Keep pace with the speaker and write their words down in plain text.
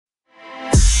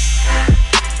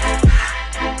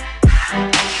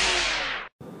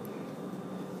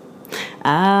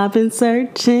I've been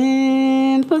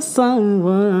searching for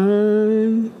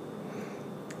someone.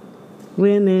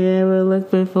 Whenever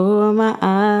look before my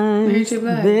eyes,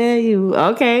 there you.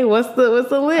 Okay, what's the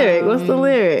lyric? What's the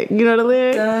lyric? You know the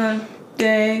lyric?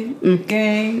 Day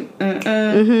game.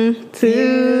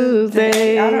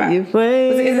 Tuesday, you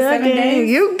play the game. Days?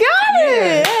 You got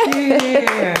it.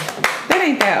 Yeah. That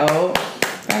ain't that old.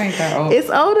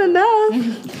 It's old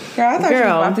enough. Girl, I thought you were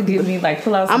about to give me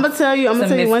pull out. I'm gonna tell you one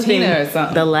thing. Or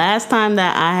something. The last time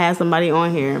that I had somebody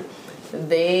on here,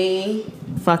 they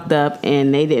fucked up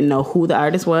and they didn't know who the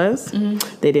artist was. Mm-hmm.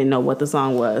 They didn't know what the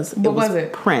song was. What was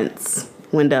it? Prince.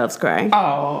 When Doves Cry.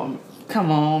 Oh,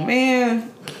 come on,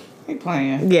 man. He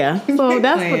playing. Yeah. So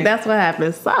that's what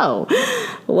happened. So,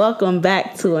 welcome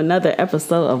back to another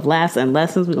episode of Laughs and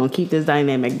Lessons. We're gonna keep this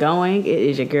dynamic going. It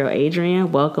is your girl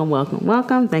Adrienne.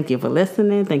 Welcome. Thank you for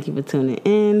listening. Thank you for tuning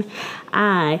in.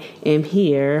 I am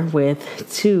here with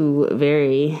two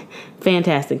very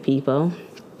fantastic people.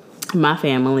 My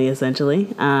family, essentially.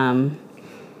 And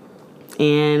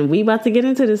we about to get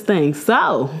into this thing.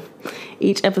 So,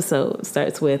 each episode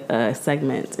starts with a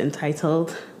segment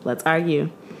entitled Let's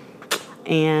Argue.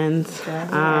 And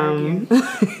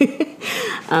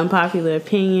unpopular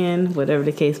opinion, whatever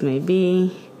the case may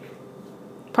be.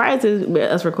 Prior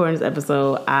to us recording this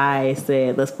episode, I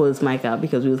said, let's pull this mic out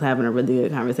because we was having a really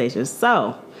good conversation.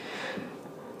 So,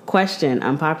 question,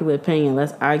 unpopular opinion,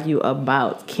 let's argue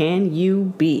about, can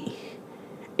you be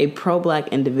a pro-black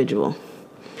individual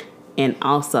and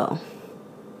also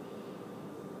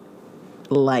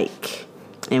like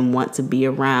and want to be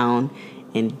around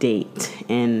and date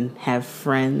and have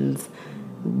friends,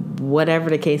 whatever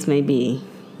the case may be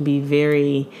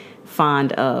very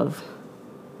fond of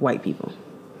white people?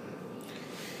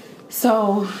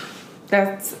 So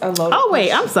that's a lot. Oh wait,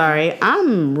 I'm sorry.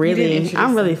 I'm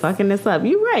really fucking this up.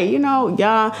 You're right. You know,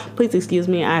 y'all, please excuse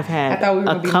me. I've had I thought we were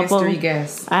gonna be mystery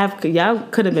guests. Y'all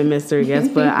could have been mystery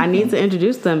guests, but I need to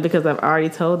introduce them because I've already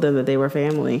told them that they were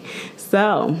family.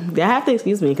 So they have to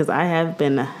excuse me because I have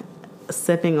been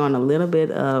sipping on a little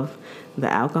bit of the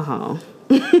alcohol.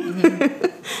 Mm-hmm.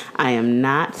 I am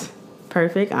not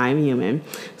perfect. I am human.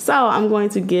 So I'm going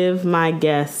to give my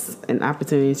guests an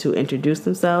opportunity to introduce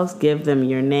themselves, give them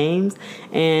your names,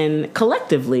 and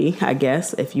collectively, I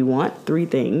guess, if you want, 3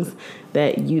 things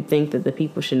that you think that the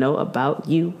people should know about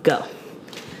you. Go.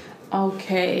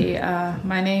 Okay.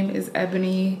 My name is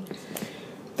Ebony.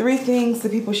 3 things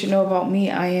that people should know about me.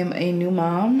 I am a new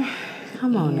mom.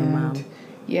 Come on, new mom.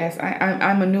 Yes,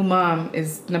 I'm a new mom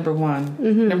is number 1.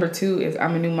 Mm-hmm. Number 2 is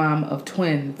I'm a new mom of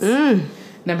twins.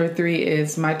 Number 3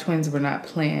 is my twins were not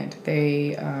planned.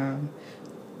 I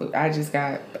just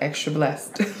got extra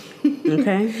blessed.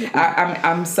 Okay.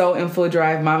 I'm so in full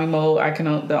drive mommy mode.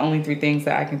 The only 3 things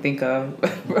that I can think of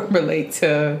relate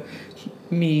to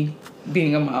me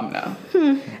being a mom now.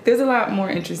 There's a lot more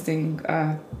interesting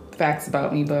facts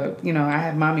about me, but I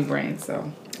have mommy brain,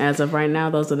 so. As of right now,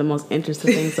 those are the most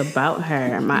interesting things about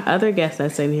her. My other guest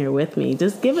that's in here with me,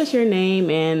 just give us your name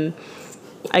and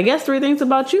I guess 3 things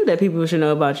about you that people should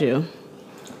know about you.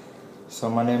 So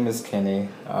my name is Kenny.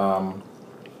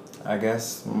 I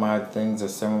guess my things are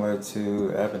similar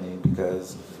to Ebony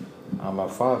because I'm a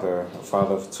father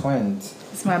of twins.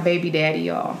 It's my baby daddy,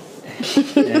 y'all.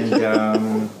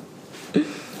 And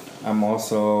I'm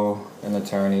also an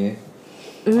attorney.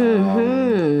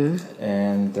 Mm-hmm.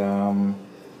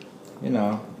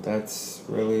 That's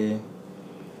really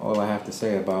all I have to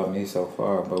say about me so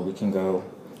far. But we can go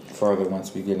further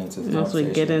once we get into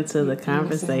the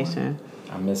conversation.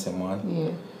 I'm missing one.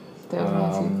 Yeah.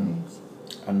 Definitely.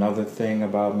 Another thing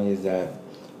about me is that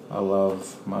I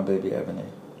love my baby Ebony.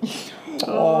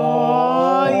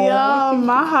 Oh, y'all,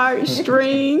 my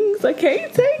heartstrings. I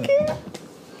can't take it.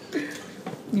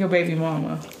 Your baby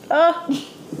mama. Oh,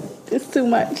 it's too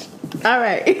much. All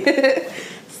right.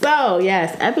 So,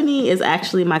 yes, Ebony is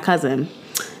actually my cousin.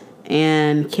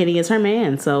 And Kenny is her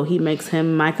man, so he makes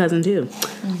him my cousin too.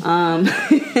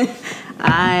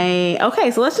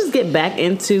 Okay, so let's just get back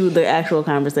into the actual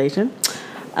conversation.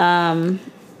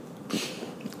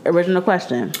 Original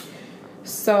question.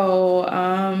 So,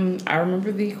 I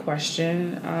remember the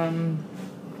question.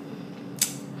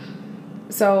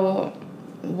 So,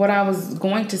 what I was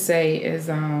going to say is,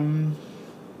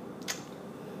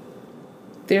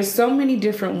 there's so many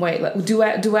different ways. Like,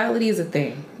 duality is a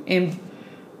thing, and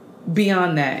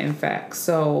beyond that, in fact.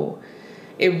 So,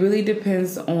 it really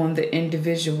depends on the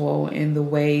individual and the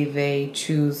way they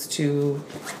choose to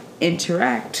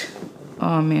interact.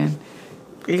 Oh man,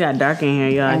 It got dark in here,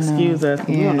 y'all. Excuse us.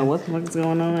 We don't know what the fuck is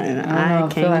going on, and I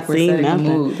can't see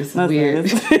nothing. This is weird.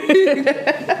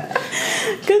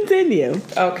 Continue.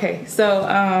 Okay, so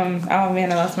oh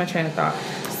man, I lost my train of thought.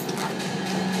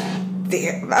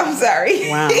 Damn, I'm sorry.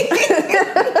 Wow.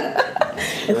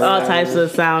 It's all types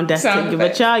of sound testing,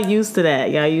 but y'all used to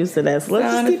that. Y'all used to that. So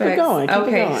let's just keep it going.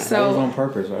 Okay, that was on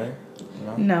purpose, right?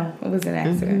 No, it was an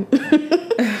accident.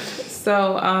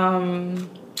 So,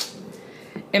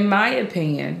 in my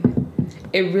opinion,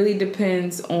 it really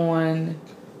depends on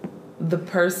the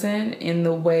person and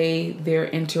the way they're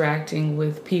interacting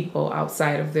with people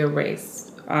outside of their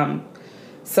race.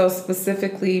 So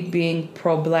specifically being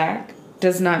pro-black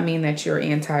does not mean that you're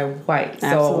anti-white.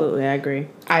 Absolutely, I agree.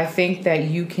 I think that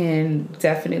you can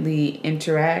definitely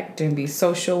interact and be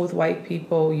social with white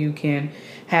people. You can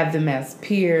have them as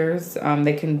peers.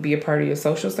 They can be a part of your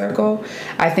social circle.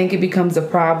 I think it becomes a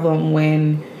problem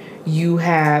when you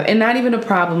have, and not even a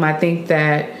problem, I think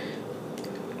that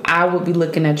I would be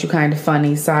looking at you kind of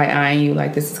funny, side-eyeing you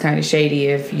like this is kind of shady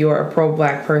if you're a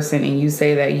pro-black person and you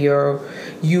say that you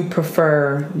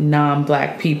prefer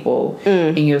non-black people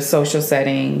in your social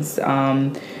settings,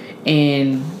 and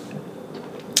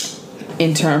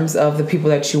in terms of the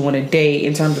people that you want to date,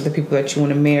 in terms of the people that you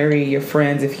want to marry, your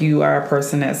friends. If you are a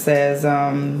person that says,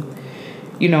 I'm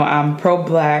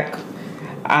pro-black,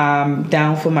 I'm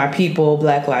down for my people,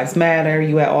 Black Lives Matter,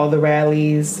 you at all the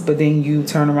rallies, but then you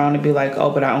turn around and be like,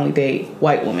 oh, but I only date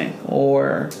white women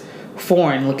or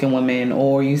foreign looking women,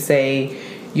 or you say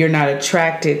you're not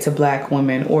attracted to black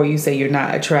women, or you say you're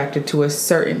not attracted to a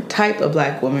certain type of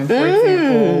black woman, for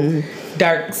example,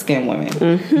 dark skinned women.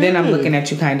 Then I'm looking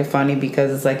at you kind of funny, because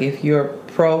it's like, if you're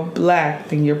pro-black,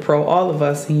 then you're pro all of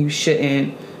us, and you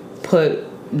shouldn't put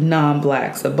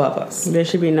non-blacks above us. There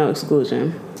should be no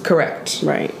exclusion. Correct.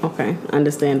 Right. Okay.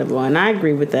 Understandable. And I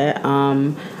agree with that.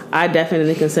 I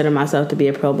definitely consider myself to be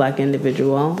a pro-black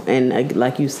individual. And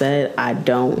like you said, I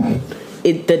don't.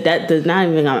 That does not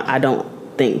even. I don't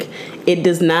think it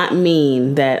does not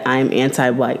mean that I'm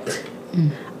anti-white.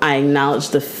 I acknowledge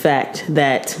the fact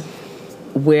that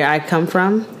where I come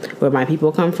from, where my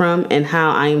people come from, and how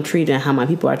I am treated, and how my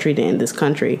people are treated in this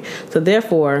country. So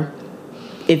therefore,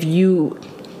 if you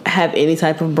have any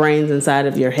type of brains inside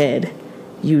of your head,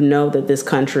 you know that this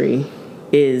country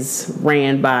is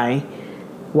ran by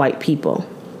white people.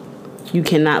 You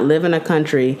cannot live in a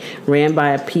country ran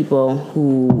by people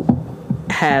who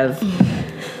have,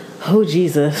 oh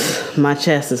Jesus, my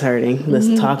chest is hurting. Let's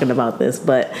talking about this,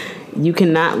 but you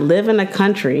cannot live in a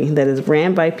country that is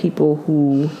ran by people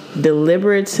who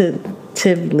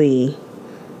deliberatively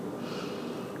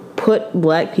put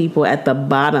black people at the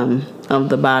bottom of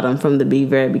the bottom from the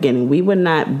very beginning. We would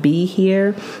not be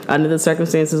here under the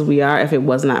circumstances we are if it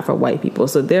was not for white people.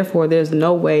 So therefore, there's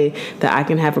no way that I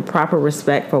can have a proper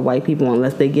respect for white people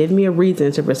unless they give me a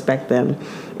reason to respect them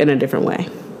in a different way.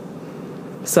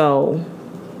 So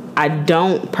I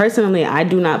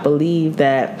do not believe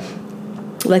that,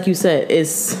 like you said,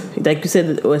 as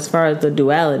far as the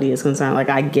duality is concerned, like,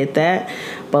 I get that,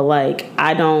 but like,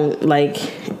 I don't, like,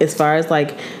 as far as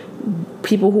like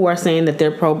people who are saying that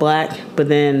they're pro-black, but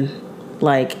then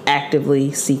like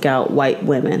actively seek out white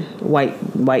women,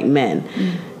 white men.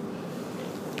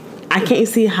 I can't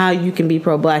see how you can be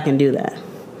pro-black and do that.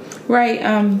 Right.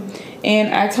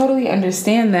 And I totally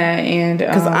understand that. And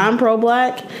because I'm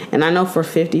pro-black, and I know for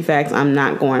 50 facts I'm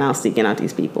not going out seeking out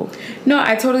these people. No,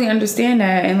 I totally understand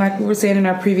that. And like we were saying in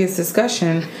our previous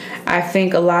discussion, I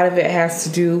think a lot of it has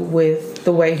to do with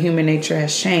the way human nature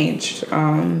has changed.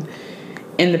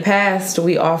 In the past,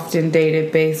 we often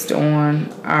dated based on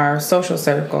our social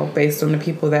circle, based on the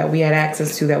people that we had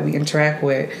access to, that we interact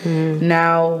with.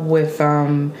 Now, with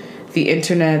the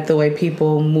internet, the way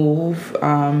people move,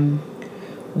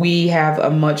 we have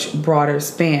a much broader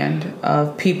span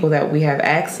of people that we have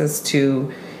access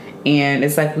to, and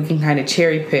it's like we can kind of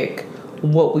cherry pick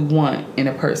what we want in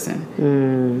a person.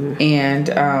 And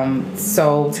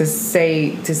so to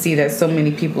see that so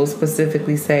many people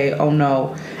specifically say, oh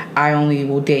no, I only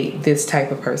will date this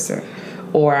type of person,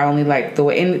 or I only like the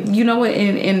way, and you know what,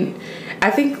 and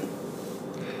I think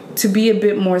to be a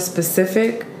bit more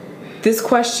specific, this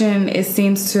question, it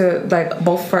seems to, like,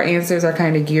 both of our answers are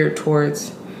kind of geared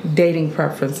towards dating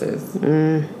preferences.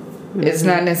 It's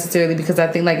not necessarily, because I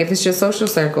think, like, if it's your social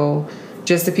circle,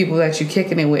 just the people that you're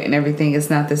kicking it with and everything, it's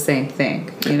not the same thing,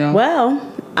 you know? Well,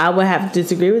 I would have to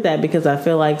disagree with that, because I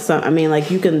feel like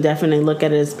you can definitely look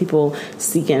at it as people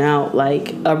seeking out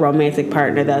like a romantic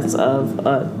partner that's of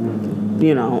a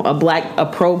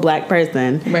pro-black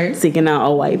person, right, seeking out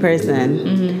a white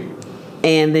person.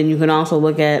 And then you can also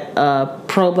look at a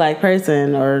pro-black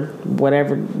person or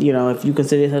whatever, you know, if you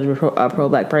consider yourself a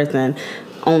pro-black person,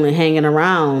 only hanging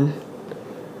around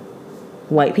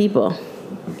white people.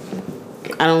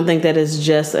 I don't think that it's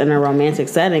just in a romantic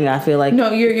setting. I feel like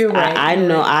no, you're right. I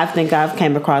know. Right. I think I've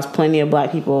came across plenty of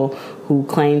black people who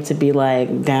claim to be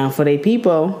like down for their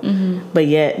people, but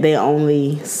yet they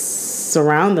only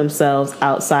surround themselves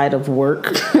outside of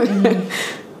work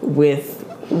with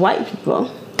white people.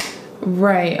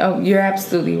 Right. Oh, you're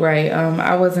absolutely right.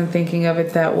 I wasn't thinking of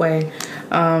it that way.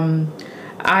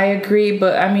 I agree,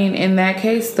 but I mean, in that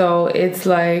case, though, it's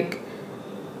like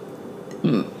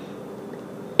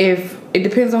if it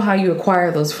depends on how you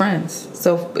acquire those friends.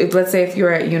 So, let's say if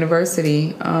you're at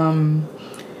university,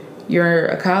 you're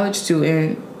a college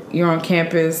student, you're on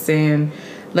campus, and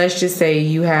let's just say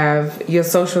you have your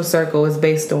social circle is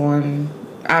based on,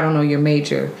 I don't know, your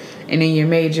major. And in your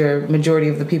major, majority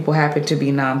of the people happen to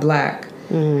be non-black.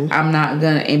 I'm not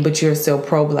gonna, but you're still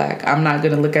pro-black. I'm not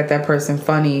gonna look at that person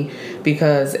funny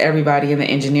because everybody in the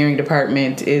engineering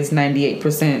department is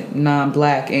 98%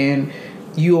 non-black, and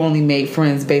you only made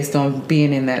friends based on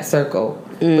being in that circle.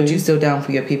 But you still down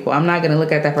for your people. I'm not gonna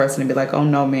look at that person and be like, "Oh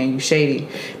no, man, you shady,"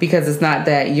 because it's not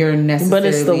that you're necessarily.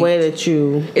 But it's the way that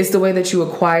you. It's the way that you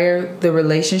acquire the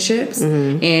relationships,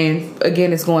 and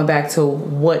again, it's going back to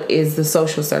what is the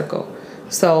social circle.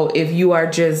 So if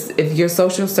your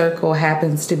social circle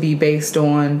happens to be based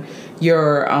on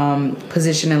your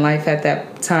position in life at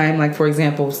that time, like for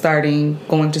example,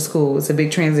 going to school, it's a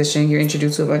big transition. You're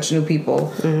introduced to a bunch of new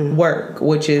people. Work,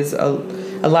 which is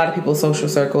a lot of people's social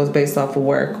circle is based off of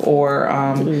work, or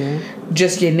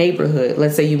just your neighborhood.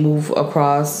 Let's say you move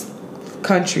across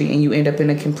country and you end up in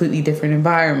a completely different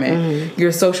environment.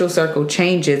 Your social circle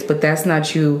changes, but that's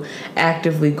not you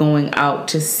actively going out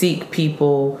to seek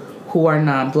people who are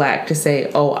non-black to say,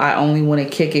 oh, I only want to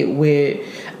kick it with,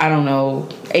 I don't know,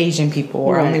 Asian people,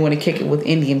 or I only want to kick it with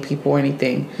Indian people or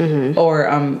anything. Or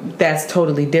that's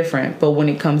totally different. But when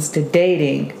it comes to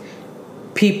dating,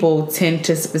 people tend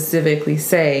to specifically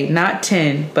say, not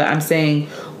tend, but I'm saying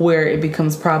where it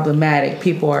becomes problematic,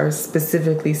 people are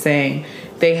specifically saying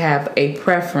they have a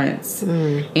preference,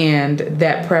 and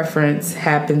that preference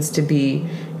happens to be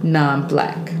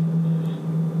non-black.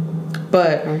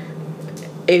 But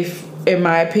if, in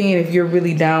my opinion, if you're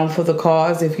really down for the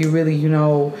cause, if you're really,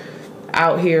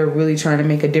 out here really trying to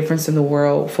make a difference in the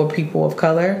world for people of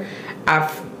color,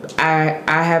 I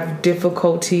have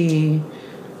difficulty.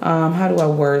 How do I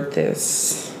word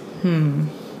this?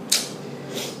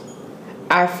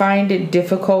 I find it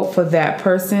difficult for that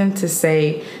person to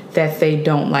say that they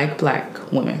don't like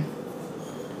black women.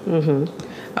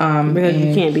 Because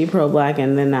you can't be pro-black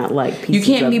and then not like pieces. You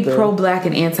can't be pro-black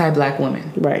and anti-black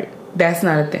women. Right. That's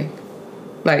not a thing.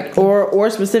 Like or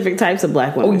specific types of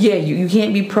black women. Oh yeah, you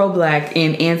can't be pro-black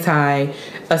and anti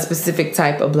a specific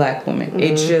type of black woman.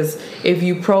 It's just, if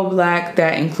you pro-black,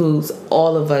 that includes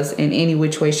all of us in any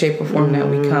which way, shape, or form that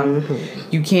we come.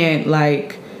 You can't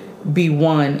like be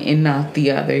one and not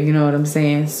the other. You know what I'm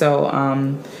saying? So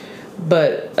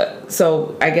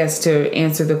so I guess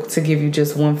to give you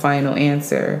just one final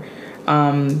answer,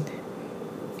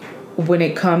 when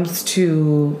it comes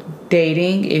to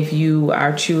dating, if you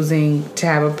are choosing to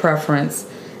have a preference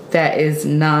that is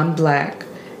non-black,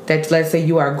 that let's say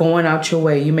you are going out your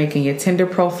way, you're making your Tinder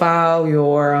profile,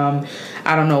 your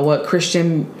I don't know what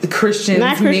Christian not Christian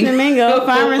Mingle,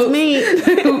 Farmers Meat,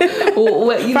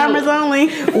 Farmers Only,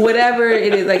 whatever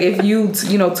it is. Like if you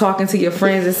talking to your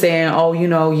friends and saying, oh,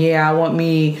 yeah, I want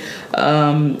me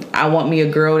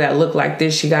a girl that look like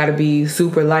this. She got to be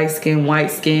super light skin,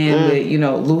 white skin with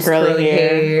loose curly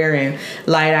hair and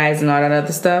light eyes and all that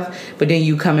other stuff. But then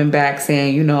you coming back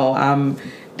saying, I'm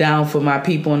down for my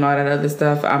people and all that other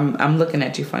stuff. I'm looking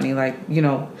at you funny, like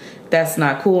that's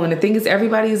not cool. And the thing is,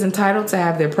 everybody is entitled to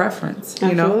have their preference,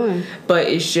 but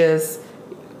it's just,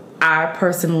 I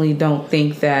personally don't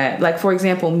think that, like, for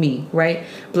example, me, right?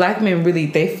 Black men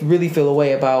really feel a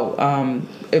way about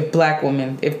if black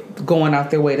women, if going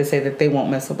out their way to say that they won't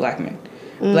mess with black men.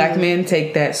 Black men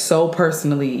take that so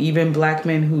personally, even black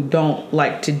men who don't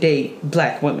like to date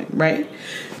black women, right?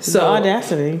 So the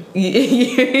audacity.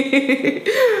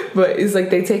 But it's like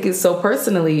they take it so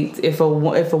personally if a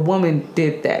woman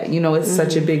did that. It's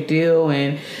such a big deal,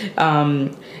 and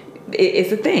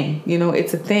it's a thing.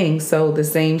 It's a thing. So the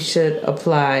same should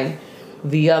apply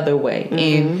the other way.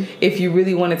 And if you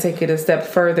really want to take it a step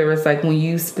further, it's like when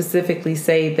you specifically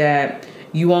say that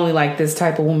you only like this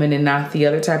type of woman and not the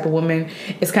other type of woman,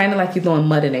 it's kind of like you're throwing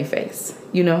mud in their face,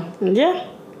 Yeah.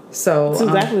 So that's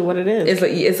exactly what it is.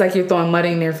 It's like you're throwing mud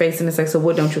in their face, and it's like, so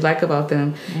what don't you like about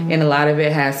them? And a lot of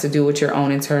it has to do with your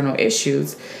own internal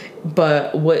issues.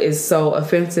 But what is so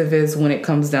offensive is when it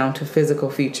comes down to physical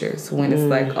features. When it's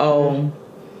like, oh,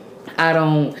 I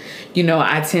don't,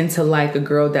 I tend to like a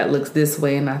girl that looks this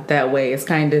way and not that way. It's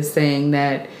kind of saying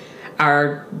that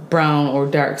our brown or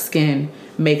dark skin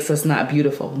makes us not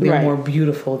beautiful. They're more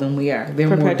beautiful than we are.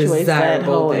 They're more desirable. That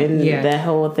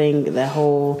whole thing, that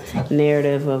whole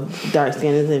narrative of dark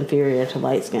skin is inferior to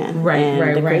light skin.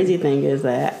 Right. The crazy thing is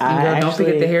that don't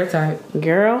forget the hair type.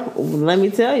 Girl, let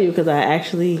me tell you, because I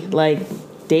actually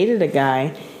dated a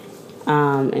guy,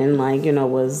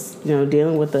 and was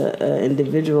dealing with a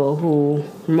individual who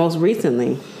most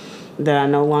recently that I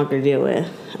no longer deal with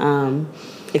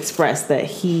expressed that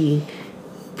he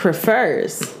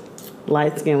prefers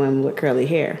light-skinned women with curly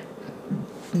hair.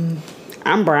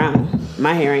 I'm brown.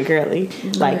 My hair ain't curly.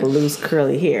 Loose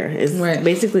curly hair. It's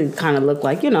basically kind of look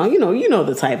like, you know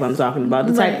the type I'm talking about.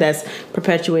 The type that's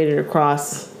perpetuated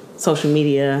across social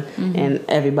media and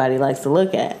everybody likes to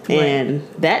look at. And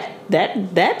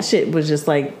that shit was just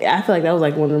I feel like that was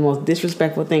one of the most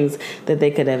disrespectful things that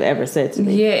they could have ever said to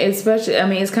me. Yeah, especially,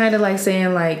 it's kind of like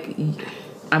saying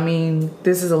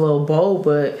this is a little bold,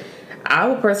 but I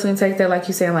would personally take that like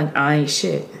you saying I ain't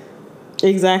shit.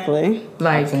 Exactly.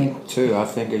 I think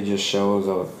it just shows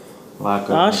a lack of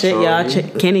maturity. Shit,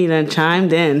 y'all. Kenny done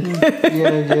chimed in.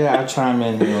 yeah, I chime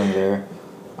in here and there.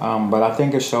 But I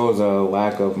think it shows a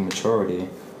lack of maturity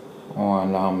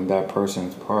on that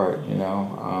person's part,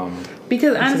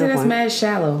 because honestly, that's mad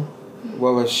shallow.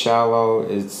 Well, it's shallow.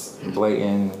 It's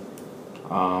blatant,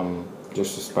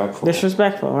 disrespectful.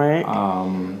 Disrespectful, right?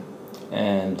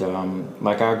 And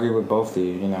I agree with both of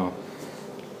you.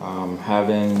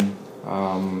 Having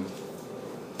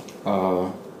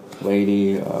a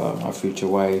lady, my future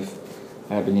wife,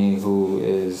 Ebony, who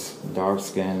is dark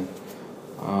skinned.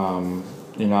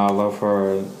 I love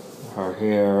her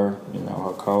hair,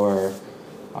 her color.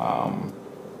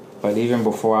 But even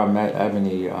before I met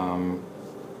Ebony,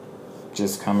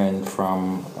 just coming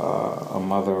from a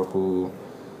mother who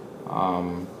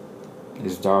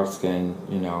is dark skinned,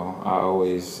 I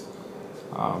always,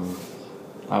 I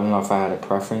don't know if I had a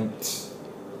preference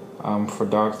for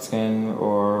dark skin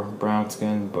or brown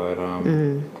skin, but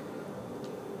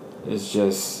it's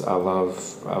just I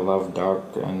love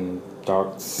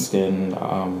dark skinned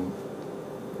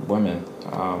women.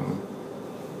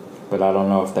 But I don't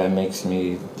know if that makes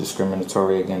me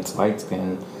discriminatory against light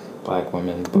skinned black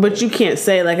women. But you can't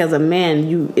say as a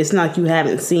man, it's not like you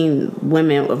haven't seen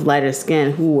women of lighter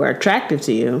skin who are attractive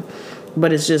to you,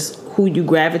 but it's just who you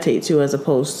gravitate to as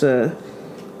opposed to.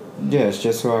 Yeah, it's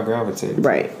just who I gravitate to.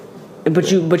 Right.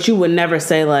 But you would never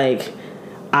say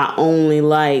I'm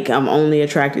only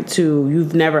attracted to.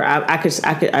 You've never. I guess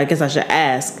I should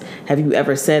ask. Have you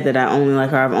ever said that I only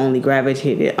like, or I've only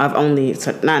gravitated? I've only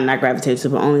not gravitated to,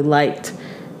 but only liked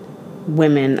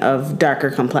women of darker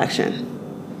complexion.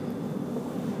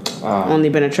 Only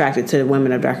been attracted to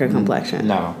women of darker complexion.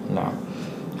 No.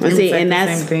 See, and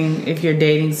that's the same thing. If you're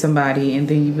dating somebody and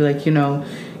then you be like,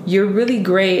 you're really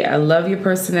great. I love your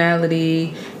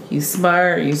personality. You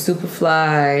smart. You super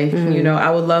fly.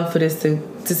 I would love for this to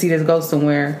see this go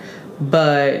somewhere,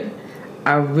 but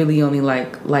I really only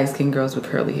like light-skinned girls with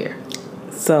curly hair.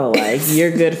 So,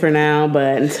 you're good for now,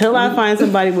 but until I find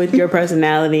somebody with your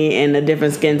personality and a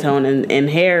different skin tone and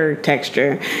hair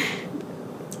texture,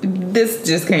 this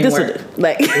just can't work.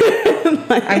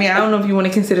 I don't know if you want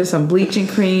to consider some bleaching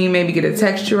cream, maybe get a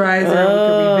texturizer.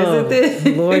 We could revisit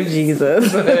this. Lord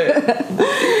Jesus.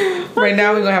 Right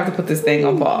now, we're going to have to put this thing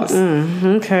on pause.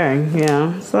 Okay,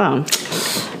 yeah. So,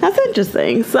 that's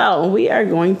interesting. So, we are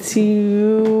going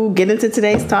to get into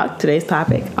today's talk, today's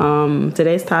topic.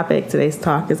 Today's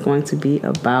talk is going to be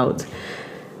about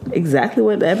exactly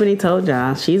what Ebony told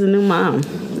y'all. She's a new mom.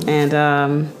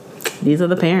 And, these are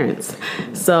the parents.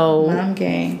 So, mom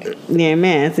gang. Yeah,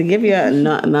 man. To give you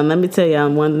now, let me tell you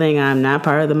one thing. I'm not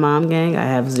part of the mom gang. I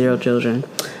have 0 children.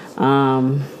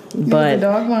 You was a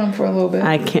dog mom for a little bit.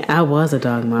 I was a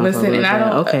dog mom. Listen, for a little and I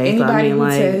don't. bit. Okay, anybody so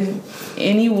who says,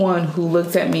 anyone who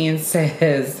looks at me and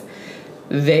says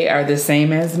they are the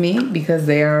same as me because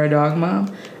they are a dog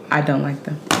mom, I don't like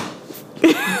them.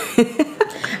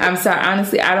 I'm sorry.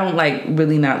 Honestly, I don't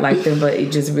really not like them, but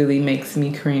it just really makes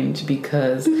me cringe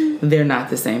because they're not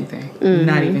the same thing.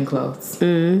 Not even close.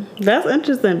 That's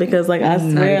interesting because I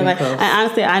swear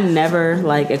I never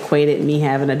equated me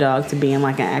having a dog to being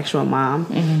an actual mom,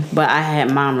 but I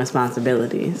had mom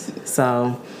responsibilities.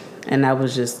 So And that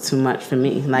was just too much for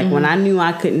me. Like, when I knew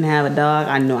I couldn't have a dog,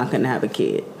 I knew I couldn't have a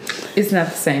kid. It's not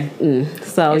the same.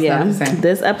 So, It's yeah, not the same.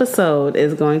 this episode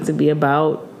is going to be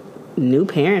about new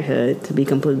parenthood, to be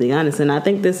completely honest. And I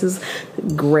think this is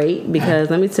great because,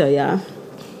 let me tell y'all,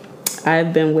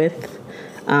 I've been with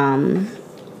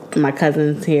my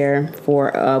cousins here for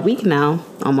a week now,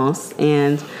 almost,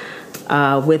 and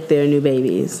with their new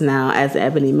babies. Now, as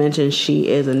Ebony mentioned, she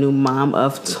is a new mom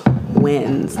of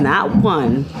twins. Not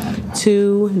one,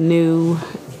 2 new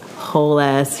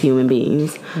whole-ass human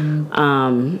beings.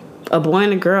 A boy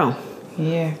and a girl.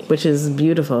 Yeah. Which is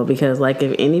beautiful because, like,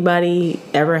 if anybody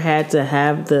ever had to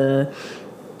have the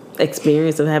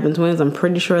experience of having twins, I'm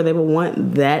pretty sure they would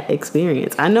want that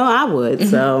experience. I know I would.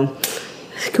 So,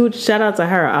 cool, shout out to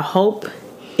her. I hope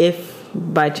if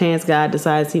by chance God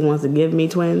decides he wants to give me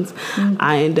twins,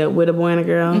 I end up with a boy and a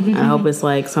girl. I hope it's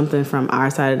like something from our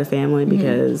side of the family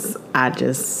because I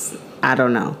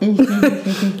don't know.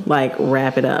 Like,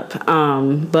 wrap it up.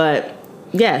 But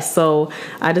yes, so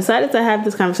I decided to have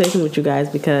this conversation with you guys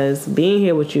because being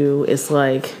here with you is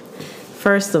like,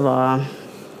 first of all,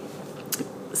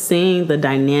 seeing the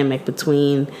dynamic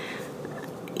between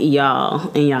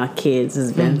y'all and y'all kids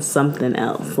has been something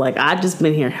else. Like, I've just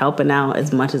been here helping out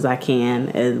as much as I can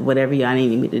as whatever y'all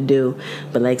need me to do.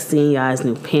 But like, seeing y'all as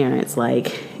new parents,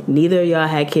 like, neither of y'all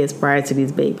had kids prior to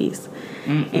these babies.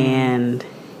 And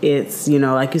it's, you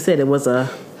know, like you said, it was a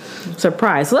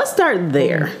surprise. So let's start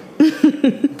there.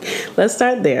 Let's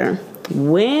start there.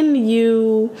 When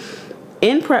you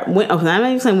I'm not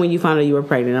even saying when you found out you were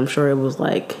pregnant. I'm sure it was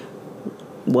like,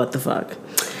 what the fuck,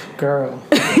 Girl.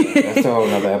 That's a whole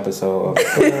nother episode.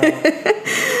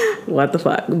 What the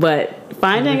fuck? But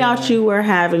finding out you were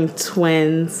having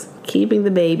twins, keeping the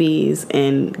babies,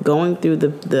 and going through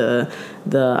the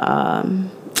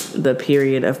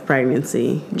period of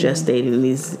pregnancy, gestating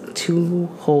these 2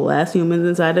 whole ass humans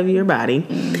inside of your body.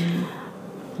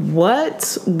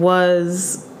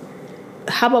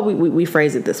 How about we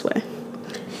phrase it this way?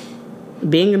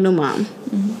 Being a new mom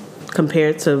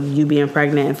compared to you being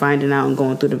pregnant and finding out and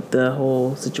going through the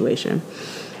whole situation.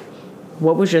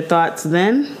 What was your thoughts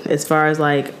then as far as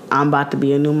like, I'm about to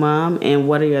be a new mom? And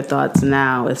what are your thoughts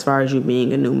now as far as you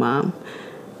being a new mom?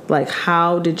 Like,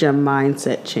 how did your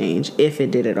mindset change, if it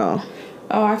did at all?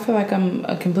 Oh, I feel like I'm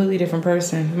a completely different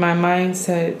person. My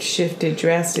mindset shifted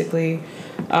drastically.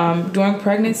 During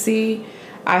pregnancy,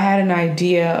 I had an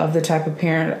idea of the type of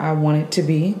parent I wanted to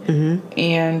be.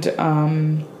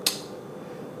 And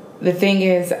the thing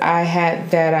is, I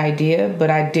had that idea, but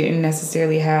I didn't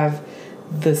necessarily have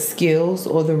the skills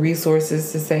or the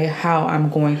resources to say how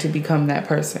I'm going to become that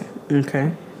person.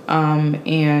 Okay.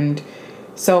 And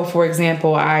so, for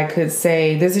example, I could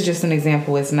say, this is just an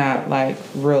example, it's not like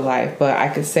real life, but I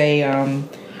could say,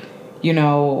 you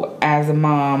know, as a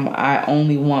mom, I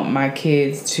only want my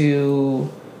kids to,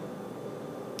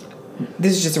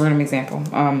 this is just a random example.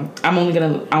 I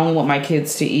only want my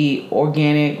kids to eat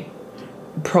organic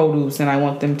produce and I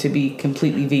want them to be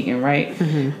completely vegan, right?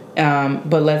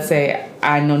 But let's say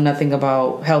I know nothing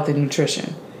about health and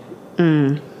nutrition.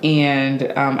 And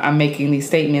I'm making these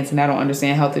statements and I don't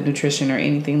understand health and nutrition or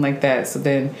anything like that. So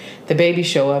then the babies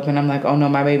show up and I'm like, oh no,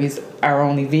 my babies are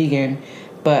only vegan.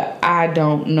 But I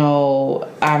don't know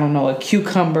a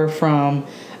cucumber from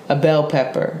a bell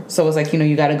pepper. So it's like, you know,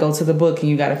 you got to go to the book and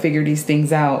you got to figure these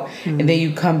things out. And then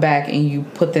you come back and you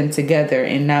put them together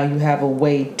and now you have a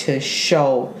way to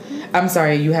show.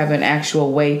 You have an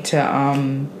actual way to,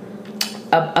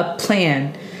 a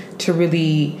plan to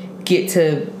really get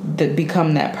to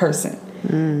become that person.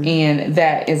 And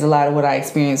that is a lot of what I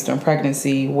experienced during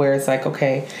pregnancy, where it's like,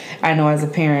 okay, I know as a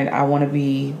parent, I want to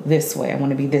be this way. I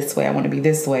want to be this way. I want to be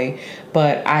this way.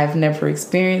 But I've never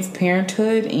experienced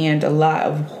parenthood, and a lot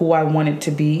of who I wanted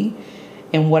to be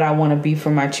and what I want to be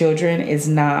for my children is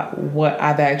not what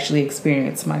I've actually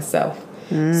experienced myself.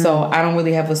 So I don't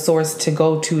really have a source to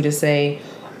go to say,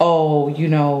 oh, you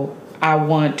know, I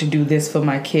want to do this for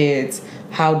my kids.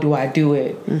 How do I do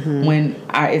it? When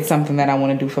it's something that I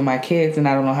want to do for my kids and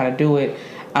I don't know how to do it.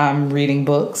 I'm reading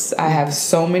books. I have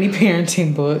so many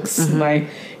parenting books. Like,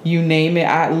 you name it.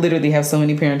 I literally have so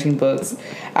many parenting books.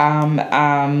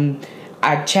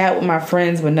 I chat with my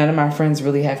friends, but none of my friends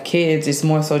really have kids. It's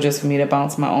more so just for me to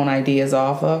bounce my own ideas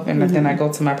off of. And then I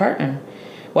go to my partner.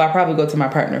 Well, I probably go to my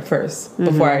partner first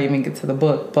before I even get to the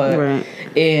book. But I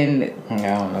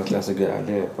don't know if that's a good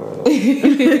idea.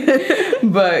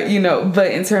 But you know,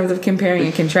 but in terms of comparing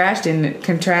and contrasting,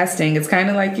 it's kind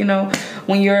of like, you know,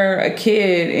 when you're a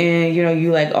kid and, you know,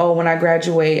 you like, oh, when I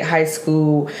graduate high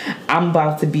school, I'm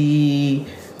about to be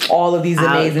all of these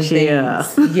amazing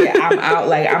things. Yeah, I'm out.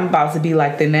 Like, I'm about to be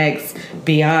like the next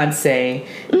Beyonce.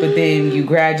 But then you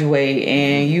graduate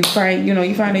and you find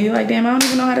out you're like, damn, I don't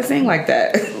even know how to sing like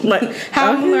that. Like,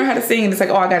 how am I gonna learn how to sing? And it's like,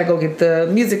 oh, I got to go get the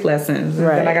music lessons. And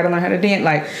then I got to learn how to dance.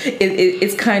 Like,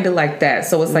 it's kind of like that.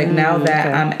 So it's like, now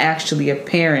that I'm actually a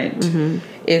parent,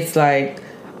 it's like,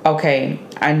 okay,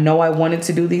 I know I wanted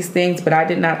to do these things, but I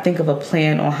did not think of a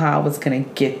plan on how I was going to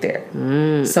get there.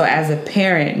 So as a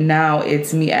parent, now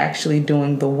it's me actually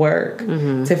doing the work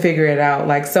to figure it out.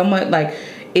 Like,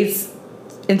 it's,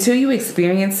 until you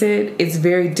experience it, it's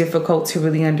very difficult to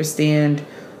really understand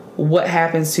what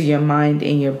happens to your mind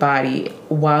and your body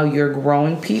while you're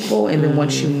growing people, and then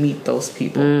once you meet those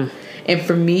people. And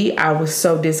for me, I was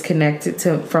so disconnected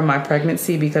from my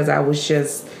pregnancy because I was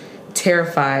just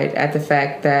terrified at the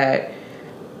fact that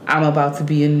I'm about to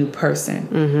be a new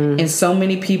person. And so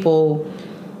many people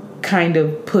kind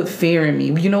of put fear in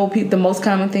me. You know, the most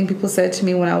common thing people said to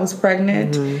me when I was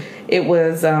pregnant, it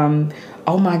was,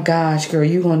 oh my gosh, girl,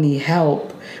 you're gonna need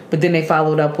help. But then they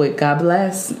followed up with, God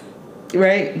bless.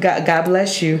 Right? God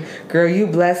bless you. Girl, you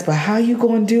blessed, but how you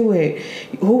gonna do it?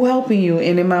 Who helping you?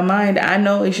 And in my mind, I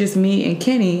know it's just me and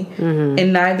Kenny,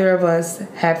 and neither of us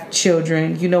have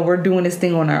children. You know, we're doing this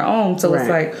thing on our own. So it's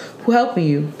like, who helping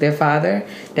you? Their father.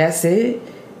 That's it.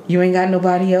 You ain't got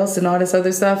nobody else and all this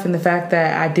other stuff. And the fact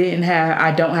that I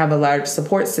don't have a large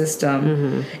support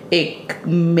system, it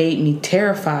made me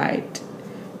terrified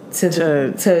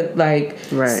to like,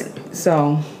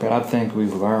 so. But I think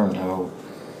we've learned how,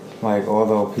 like,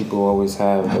 although people always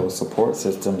have those support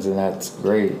systems, and that's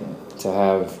great to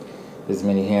have as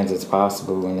many hands as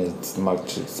possible and as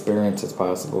much experience as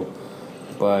possible,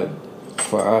 but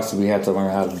for us, we had to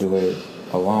learn how to do it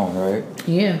alone, right?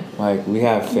 Yeah. Like, we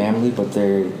have family, but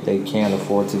they can't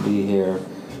afford to be here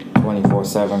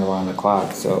 24/7 around the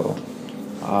clock. So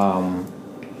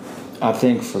I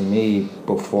think for me,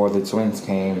 before the twins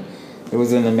came, it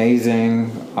was an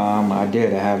amazing idea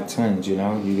to have twins, you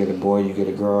know? You get a boy, you get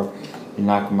a girl, you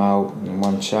knock them out in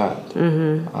one shot.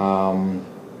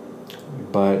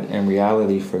 But in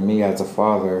reality, for me as a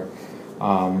father,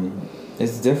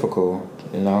 it's difficult,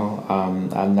 you know?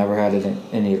 I never had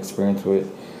any experience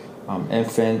with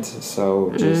infants,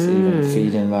 so just even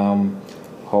feeding them,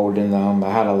 holding them,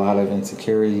 I had a lot of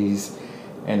insecurities,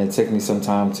 and it took me some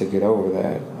time to get over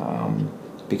that.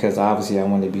 Because obviously I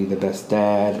want to be the best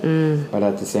dad, but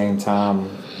at the same time,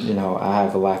 you know, I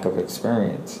have a lack of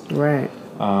experience. Right.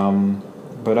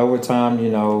 But over time, you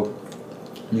know,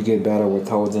 you get better with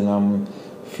holding them,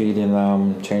 feeding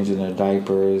them, changing their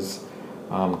diapers.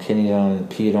 Kenny done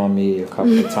peed on me a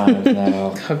couple of times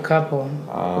now. A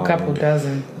couple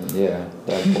dozen. Yeah,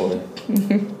 that boy.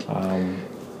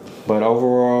 But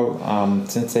overall,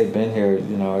 since they've been here,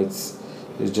 you know, it's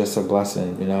just a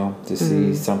blessing, you know, to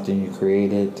see something you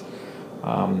created.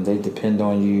 They depend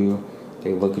on you.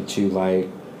 They look at you like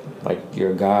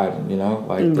you're God, you know,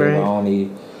 like they're the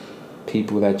only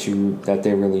people that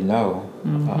they really know.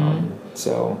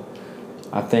 So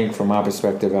I think from my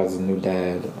perspective as a new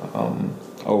dad,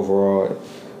 overall,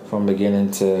 from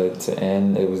beginning to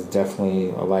end, it was definitely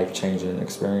a life-changing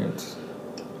experience.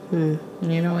 You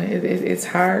know, it's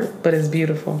hard, but it's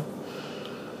beautiful.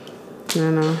 I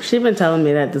know. She's been telling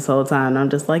me that this whole time. And I'm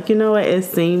just like, you know what? It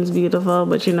seems beautiful,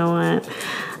 but you know what?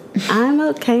 I'm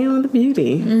okay on the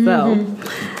beauty.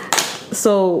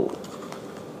 So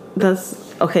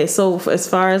that's okay. So as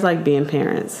far as like being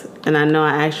parents, and I know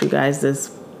I asked you guys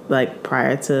this like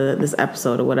prior to this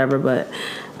episode or whatever, but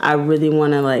I really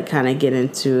want to like kind of get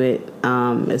into it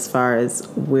as far as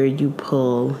where you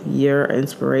pull your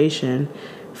inspiration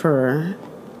for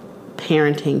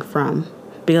parenting from.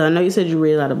 Because I know you said you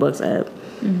read a lot of books, Ed,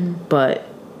 but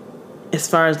as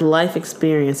far as life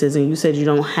experiences, and you said you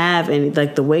don't have any,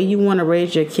 like the way you want to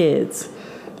raise your kids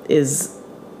is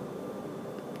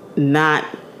not,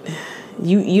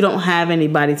 you don't have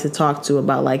anybody to talk to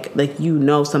about like you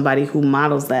know somebody who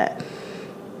models that,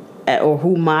 or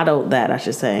who modeled that, I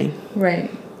should say. Right.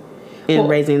 In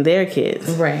raising their kids.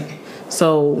 Right.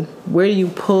 So where do you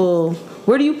pull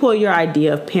your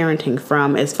idea of parenting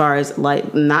from, as far as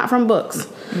like not from books,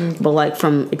 but like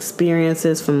from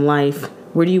experiences from life?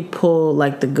 Where do you pull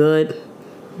like the good,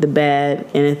 the bad,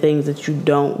 and the things that you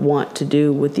don't want to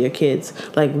do with your kids?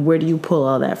 Like, where do you pull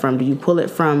all that from? Do you pull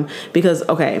it from, because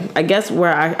okay, I guess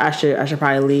where I should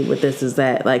probably lead with this is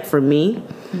that, like, for me,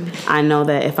 I know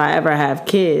that if I ever have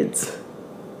kids,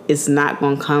 it's not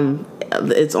going to come.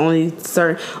 It's only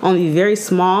very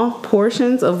small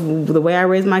portions of the way I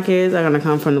raise my kids are going to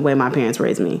come from the way my parents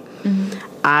raised me.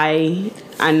 I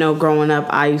know growing up,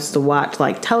 I used to watch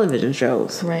like television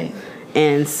shows. Right.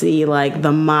 and see like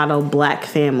the model black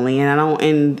family,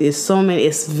 and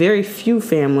it's very few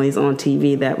families on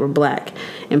TV that were black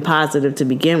and positive to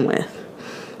begin with.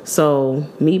 So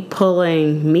me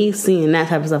seeing that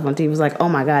type of stuff on TV was like, oh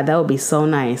my God, that would be so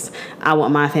nice. I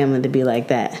want my family to be like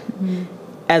that. Mm-hmm.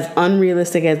 As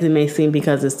unrealistic as it may seem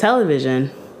because it's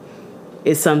television,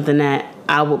 it's something that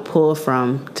I would pull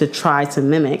from to try to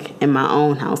mimic in my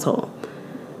own household.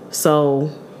 So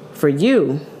for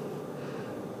you,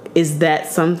 is that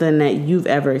something that you've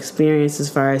ever experienced as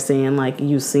far as saying like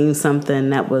you've seen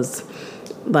something that was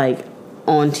like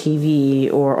on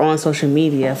TV or on social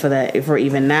media for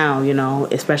even now, you know,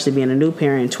 especially being a new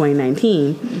parent in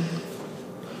 2019,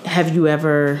 mm-hmm. have you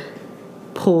ever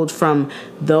pulled from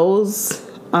those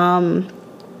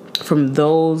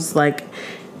like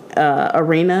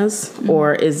arenas, mm-hmm.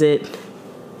 or is it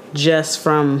just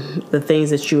from the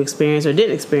things that you experienced or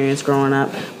didn't experience growing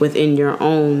up within your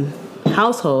own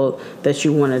household that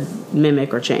you want to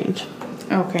mimic or change?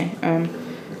 Okay.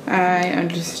 I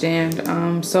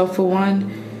understand. So for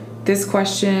one, this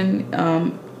question,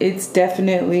 it's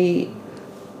definitely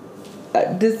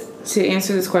to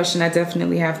answer this question, I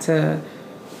definitely have to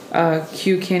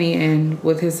cue Kenny in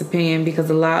with his opinion, because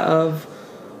a lot of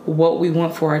what we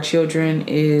want for our children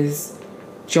is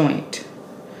joint.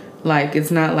 Like,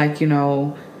 it's not like, you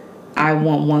know, I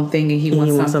want one thing and he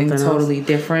wants something totally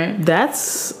different.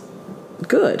 That's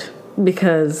good,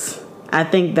 because I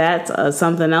think that's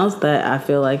something else that I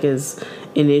feel like is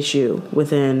an issue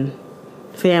within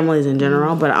families in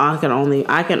general. But I can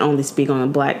only speak on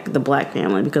the black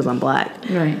family because I'm black.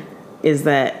 Right. Is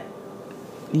that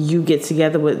you get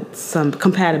together with some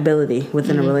compatibility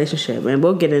within mm-hmm. a relationship, and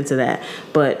we'll get into that.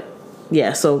 But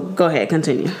yeah, so go ahead,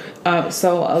 continue.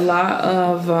 So a lot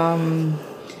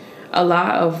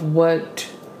of what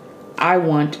I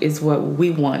want is what we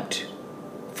want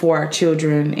for our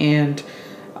children, and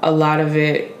a lot of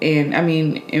it,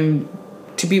 and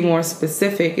to be more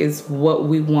specific, is what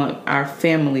we want our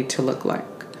family to look like.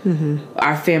 Mm-hmm.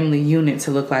 Our family unit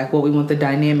to look like, what we want the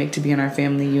dynamic to be in our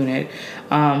family unit.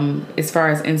 As far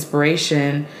as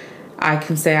inspiration, I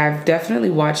can say I've definitely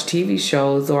watched TV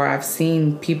shows, or I've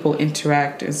seen people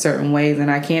interact in certain ways,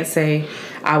 and I can't say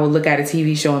I would look at a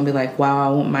TV show and be like,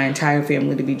 wow, I want my entire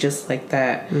family to be just like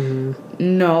that.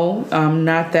 Mm-hmm. No,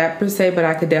 not that per se, but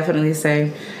I could definitely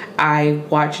say I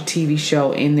watch a TV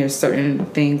show and there's certain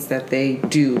things that they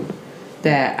do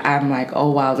that I'm like,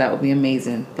 oh wow, that would be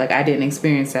amazing. Like, I didn't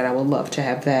experience that. I would love to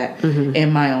have that mm-hmm.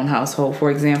 in my own household. For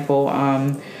example,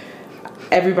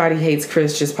 Everybody Hates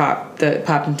Chris just popped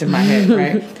into my head,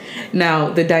 right? Now,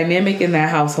 the dynamic in that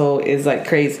household is like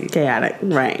crazy. Chaotic,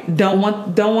 right. Don't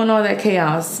want all that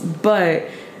chaos, but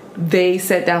they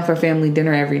sit down for family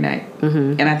dinner every night.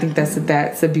 Mm-hmm. And I think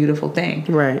that's a beautiful thing.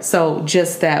 Right. So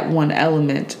just that one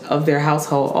element of their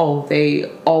household, they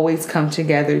always come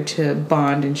together to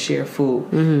bond and share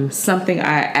food. Mm-hmm. Something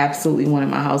I absolutely want in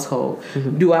my household.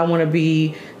 Mm-hmm. Do I want to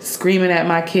be screaming at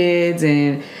my kids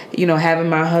and, you know, having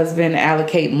my husband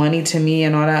allocate money to me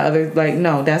and all that other, like,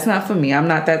 no, that's not for me. I'm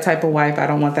not that type of wife. I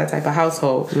don't want that type of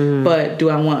household. Mm-hmm. But do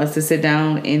I want us to sit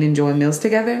down and enjoy meals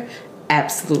together?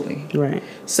 Absolutely. Right.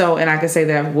 So, and I can say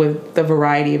that with the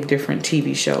variety of different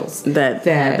TV shows that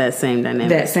had that same dynamic.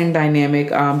 That same dynamic.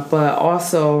 But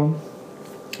also,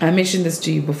 I mentioned this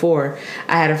to you before.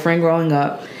 I had a friend growing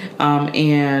up,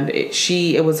 and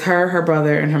it was her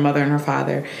brother, and her mother and her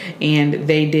father, and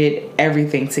they did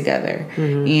everything together.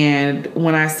 Mm-hmm. And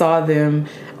when I saw them,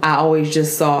 I always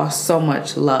just saw so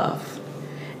much love.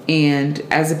 And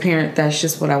as a parent, that's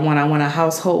just what I want. I want a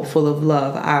household full of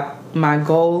love. My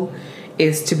goal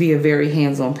is to be a very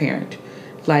hands-on parent.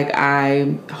 Like,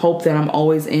 I hope that I'm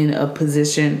always in a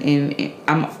position,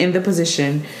 I'm in the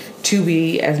position to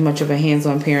be as much of a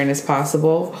hands-on parent as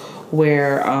possible,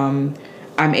 where I'm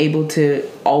able to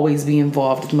always be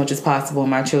involved as much as possible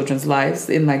in my children's lives,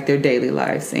 in like their daily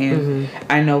lives. And mm-hmm.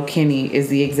 I know Kenny is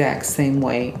the exact same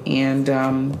way. And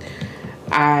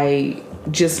I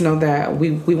just know that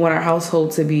we want our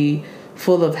household to be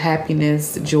full of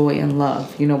happiness, joy, and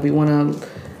love. You know, we want to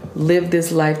live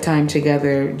this lifetime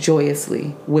together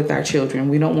joyously with our children.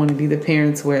 We don't want to be the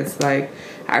parents where it's like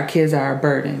our kids are a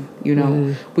burden. You know,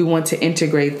 mm-hmm. we want to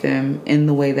integrate them in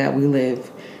the way that we live,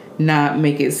 not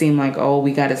make it seem like, oh,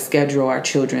 we got to schedule our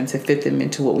children to fit them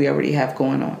into what we already have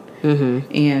going on.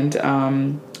 Mm-hmm. And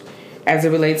as it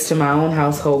relates to my own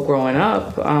household growing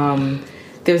up,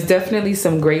 there's definitely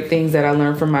some great things that I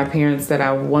learned from my parents that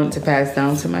I want to pass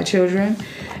down to my children.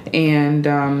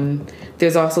 And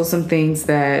there's also some things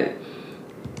that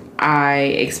I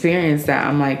experienced that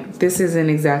I'm like, this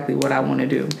isn't exactly what I want to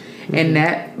do. And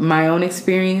that my own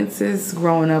experiences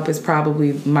growing up is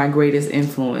probably my greatest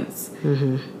influence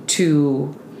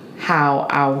to how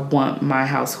I want my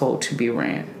household to be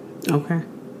ran. Okay.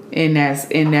 And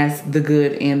that's the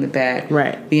good and the bad.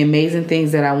 Right. The amazing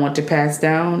things that I want to pass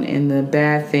down and the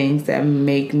bad things that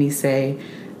make me say,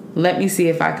 let me see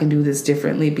if I can do this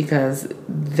differently, because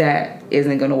that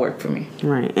isn't going to work for me.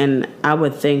 Right. And I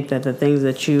would think that the things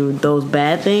that those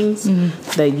bad things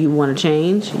that you want to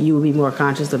change, you would be more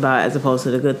conscious about as opposed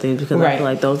to the good things, because I feel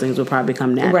like those things will probably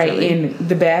come naturally. Right. And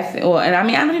the bad and I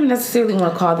mean, I don't even necessarily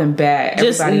want to call them bad.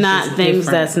 Just not just things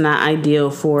different. That's not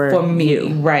ideal for me.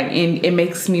 You. Right. And it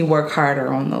makes me work harder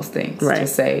on those things. Right. To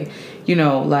say,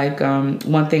 like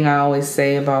one thing I always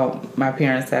say about my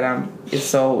parents that is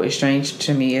so estranged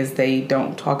to me is they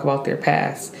don't talk about their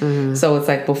past. So it's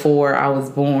like before I was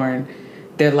born,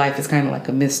 their life is kind of like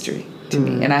a mystery to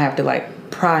me, and I have to like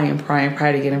pry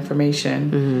to get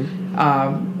information.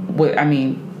 I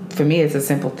mean, for me, it's a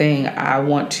simple thing. I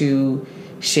want to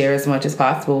share as much as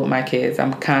possible with my kids.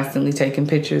 I'm constantly taking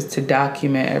pictures to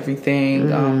document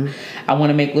everything. I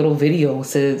want to make little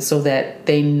videos so that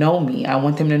they know me. I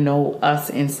want them to know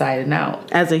us inside and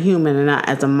out. As a human and not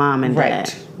as a mom and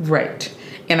dad. Right.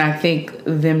 And I think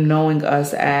them knowing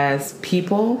us as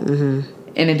people,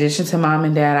 in addition to mom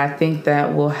and dad, I think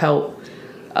that will help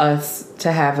us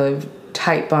to have a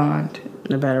tight bond.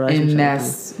 A better relationship. And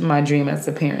that's my dream as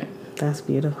a parent. That's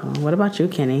beautiful. What about you,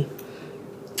 Kenny?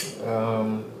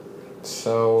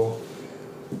 So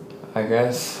I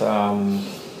guess I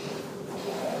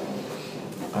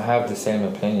have the same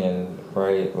opinion,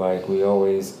 right? Like, we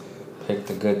always pick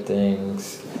the good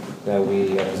things that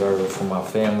we observe from our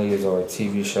families or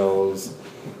TV shows,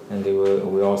 and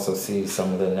we also see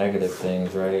some of the negative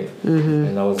things, right?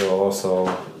 And those are also,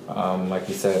 like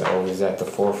you said, always at the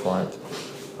forefront.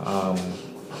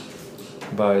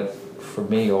 But for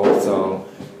me also,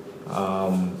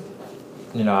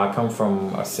 I come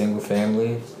from a single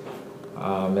family.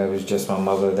 It was just my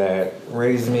mother that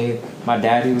raised me. My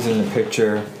daddy was in the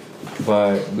picture,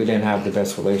 but we didn't have the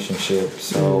best relationship.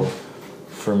 So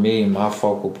for me, my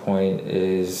focal point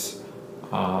is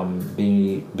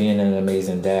being an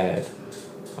amazing dad.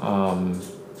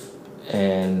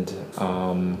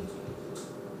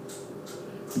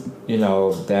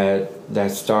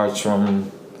 That starts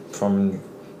from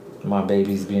my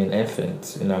babies being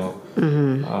infants,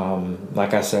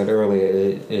 Like I said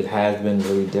earlier, it has been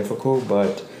really difficult,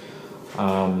 but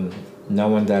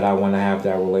knowing that I want to have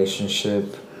that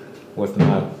relationship with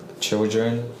my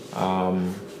children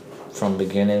from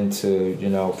beginning to,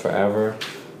 forever,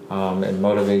 it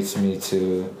motivates me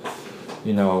to,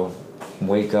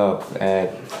 wake up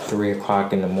at 3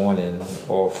 o'clock in the morning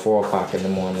or 4 o'clock in the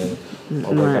morning,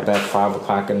 or wake up at 5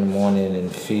 o'clock in the morning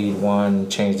and feed one,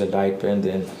 change the diaper, and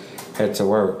then head to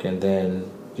work, and then,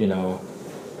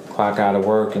 clock out of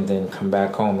work, and then come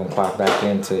back home and clock back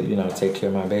in to, take care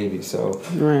of my baby. So,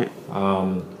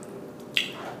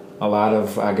 a lot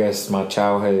of, I guess, my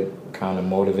childhood kind of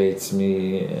motivates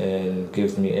me and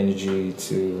gives me energy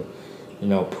to,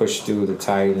 push through the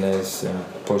tiredness and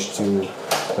push through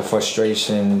the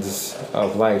frustrations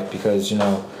of life, because,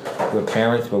 we're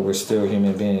parents, but we're still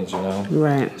human beings,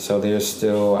 Right. So there's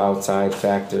still outside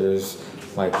factors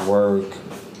like work,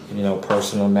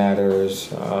 personal matters.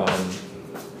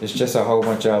 It's just a whole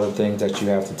bunch of other things that you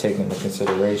have to take into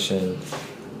consideration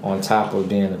on top of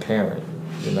being a parent,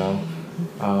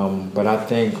 But I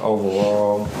think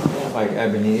overall, like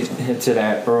Ebony hinted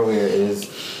at earlier, is,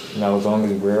 as long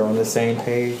as we're on the same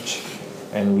page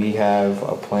and we have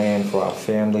a plan for our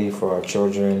family, for our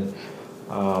children,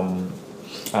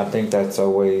 I think that's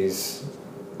always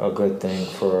a good thing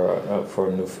for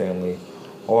a new family.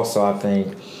 Also, I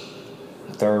think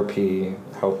therapy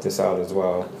helped us out as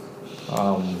well.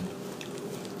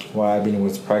 While Ebony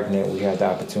was pregnant, we had the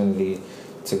opportunity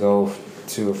to go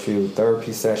to a few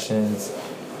therapy sessions,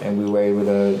 and we were able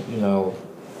to,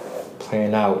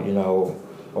 plan out,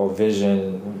 or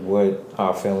vision what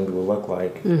our family would look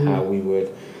like, how we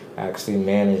would actually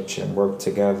manage and work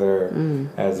together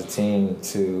as a team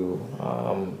to,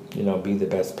 be the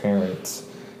best parents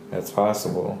as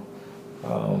possible.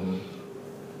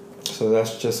 So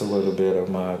that's just a little bit of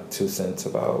my 2 cents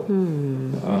about,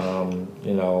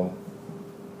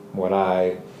 what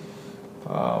I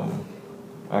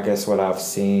guess what I've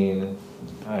seen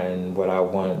and what I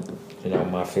want,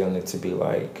 my family to be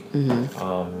like,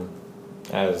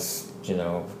 as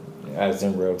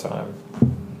in real time.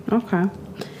 Okay.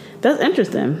 That's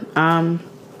interesting.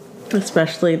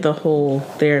 Especially the whole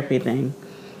therapy thing,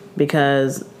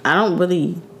 because I don't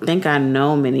really think I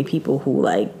know many people who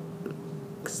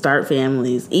start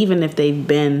families, even if they've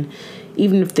been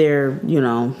even if they're,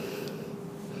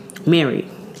 married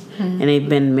and they've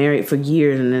been married for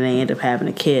years and then they end up having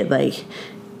a kid, like,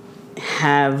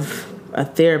 have a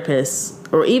therapist,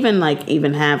 or even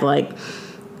have like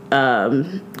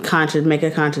make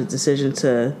a conscious decision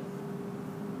to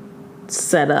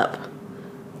set up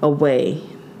a way,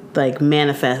 like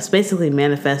manifest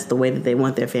the way that they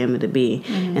want their family to be,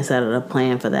 and set up a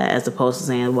plan for that, as opposed to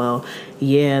saying, well,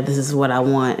 yeah, this is what I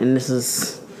want and this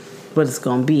is what it's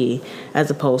gonna be,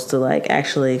 as opposed to like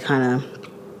actually kind of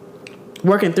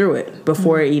working through it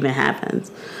before it even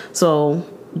happens. So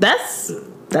that's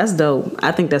dope.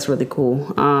 I think that's really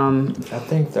cool. I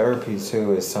think therapy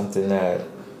too is something that,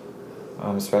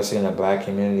 especially in the Black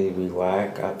community, we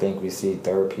lack. I think we see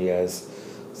therapy as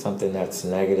something that's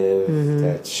negative,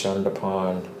 that's shunned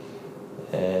upon,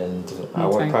 and I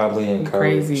would probably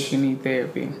encourage. Crazy if you need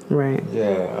therapy, right?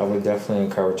 Yeah, I would definitely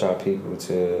encourage our people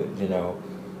to,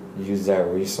 use that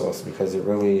resource, because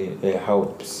it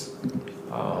helps,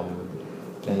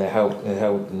 and it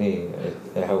helped me.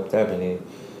 It helped Ebony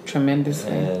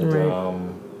tremendously, and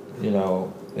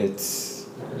it's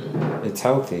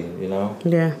healthy,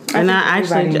 Yeah, and I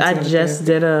just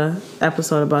did a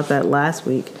episode about that last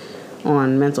week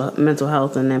on mental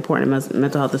health and the importance of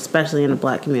mental health, especially in the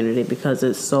Black community, because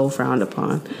it's so frowned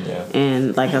upon. Yeah.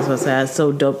 And like I was saying, it's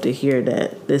so dope to hear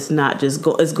that it's not just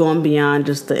it's going beyond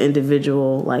just the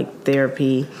individual like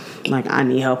therapy, like I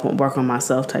need help work on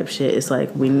myself type shit. It's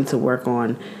like we need to work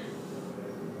on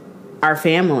our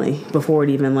family before it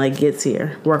even like gets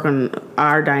here. Work on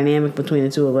our dynamic between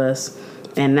the two of us,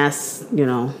 and that's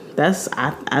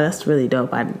that's really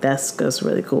dope. That's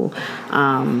really cool.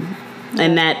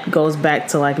 And that goes back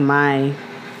to like my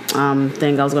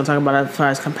thing I was going to talk about as far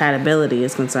as compatibility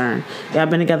is concerned. Y'all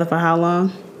been together for how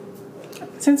long?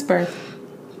 Since birth.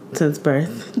 Y'all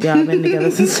been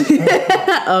together since.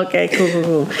 Okay,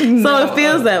 cool. So it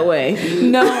feels that way.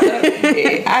 No,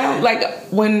 I don't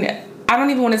I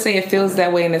don't even want to say it feels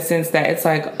that way in the sense that it's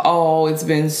like, oh, it's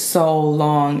been so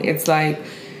long. It's like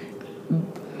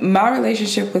my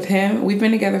relationship with him, we've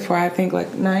been together for I think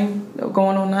like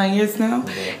 9 years now.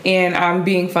 And I'm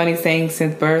being funny saying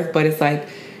since birth, but it's like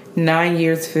 9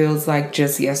 years feels like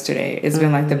just yesterday. It's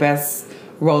been like the best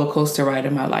roller coaster ride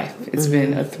of my life. It's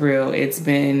been a thrill. It's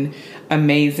been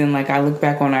amazing. Like I look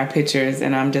back on our pictures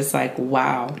and I'm just like,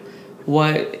 wow.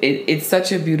 It's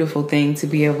such a beautiful thing to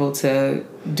be able to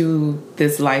do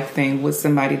this life thing with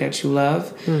somebody that you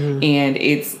love. And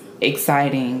it's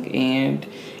exciting and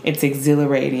it's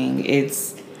exhilarating.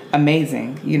 It's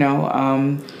amazing,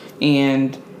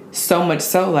 and so much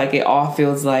so like it all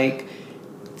feels like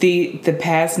the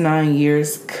past 9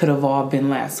 years could have all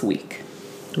been last week.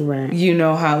 Right. You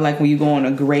know how like when you go on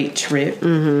a great trip,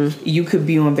 you could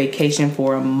be on vacation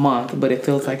for a month, but it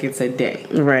feels like it's a day.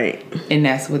 Right. And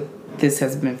that's what this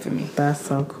has been for me. That's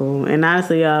so cool. And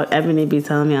honestly, y'all, Ebony be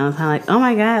telling me all the time, like, oh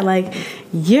my God, like,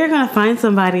 you're going to find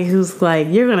somebody who's like,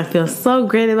 you're going to feel so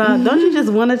great about. Don't you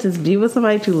just want to just be with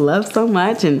somebody you love so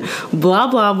much and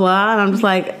blah, blah, blah. And I'm just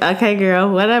like, okay,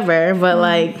 girl, whatever. But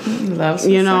like, I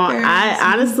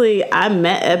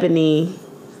met Ebony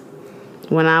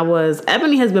when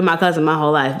Ebony has been my cousin my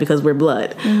whole life because we're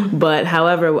blood. But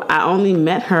however, I only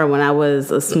met her when I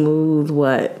was a smooth,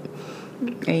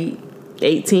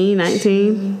 18,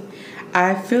 19?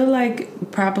 I feel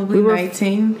like probably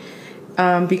 19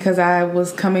 because I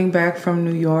was coming back from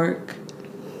New York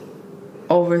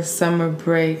over summer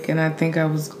break, and I think I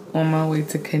was on my way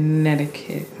to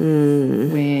Connecticut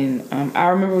when I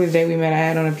remember the day we met. I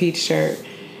had on a peach shirt.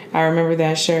 I remember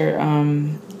that shirt.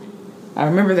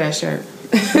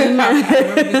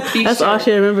 That's all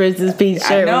she remembers is this peach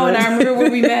shirt. I know, and I remember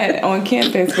when we met on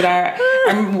campus, but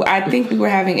I think we were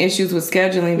having issues with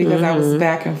scheduling because I was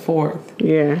back and forth.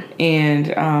 Yeah.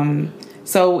 And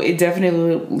so it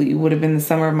definitely would have been the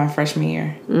summer of my freshman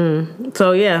year.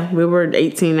 So yeah, we were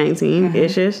 18, 19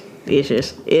 ish.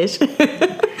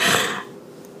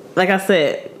 Like I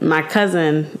said, my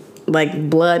cousin, like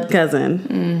blood cousin,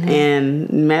 and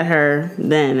met her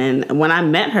then. And when I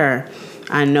met her,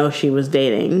 I know she was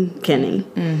dating Kenny.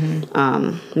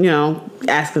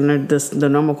 Asking her the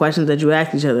normal questions that you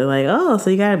ask each other, like, oh,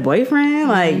 so you got a boyfriend?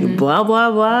 Like, blah, blah,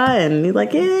 blah. And he's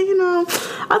like, yeah,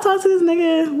 I'll talk to this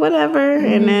nigga, whatever.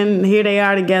 And then here they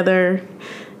are together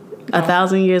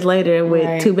 1,000 years later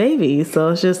with 2 babies. So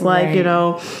it's just like,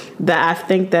 that I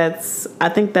think that's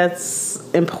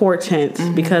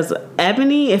important because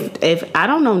Ebony, if I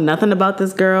don't know nothing about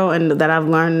this girl and that I've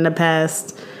learned in the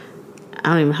past,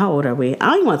 I don't even, how old are we? I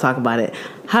don't even want to talk about it.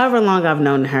 However long I've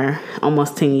known her,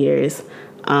 almost 10 years,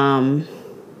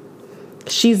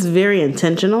 she's very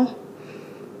intentional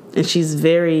and she's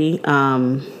very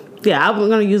yeah, I'm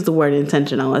going to use the word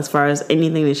intentional as far as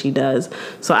anything that she does.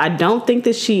 So I don't think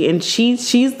that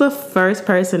she's the first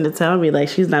person to tell me, like,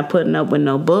 she's not putting up with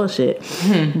no bullshit.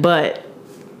 But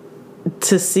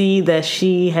to see that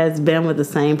she has been with the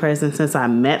same person since I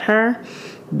met her,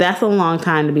 that's a long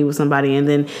time to be with somebody and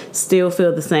then still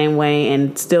feel the same way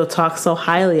and still talk so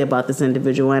highly about this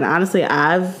individual. And honestly,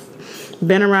 I've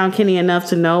been around Kenny enough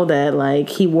to know that, like,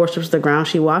 he worships the ground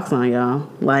she walks on, y'all.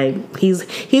 Like, he's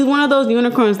one of those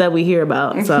unicorns that we hear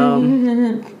about. So,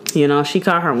 you know, she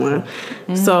caught her one.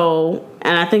 So,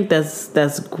 and I think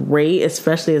that's great,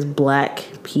 especially as Black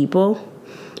people,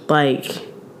 like,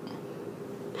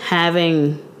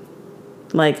 having,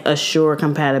 like, a sure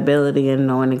compatibility and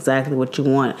knowing exactly what you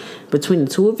want between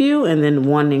the two of you, and then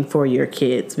wanting for your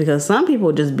kids, because some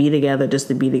people just be together just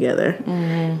to be together,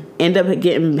 end up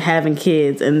having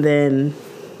kids, and then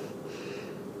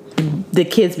the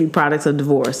kids be products of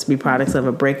divorce, be products of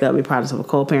a breakup, be products of a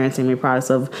co-parenting, be products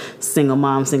of single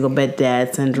mom, single bed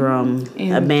dad syndrome,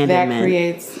 and abandonment. That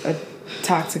creates a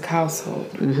toxic household.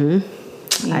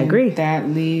 I agree. That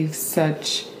leaves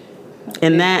such...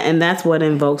 And that's what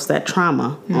invokes that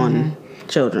trauma on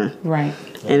children. Right.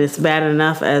 And it's bad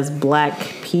enough as Black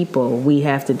people, we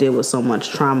have to deal with so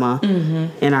much trauma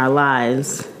in our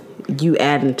lives. You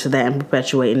add into that and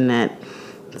perpetuating that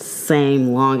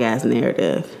same long ass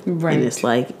narrative. Right. And it's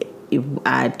like,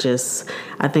 I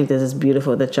think this is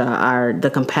beautiful that y'all are,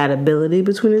 the compatibility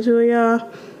between the two of y'all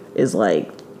is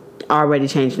like already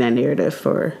changing that narrative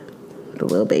for the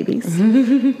little babies.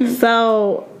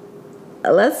 So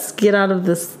let's get out of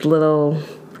this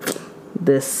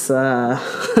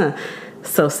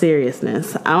so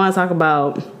seriousness. I want to talk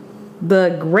about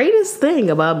the greatest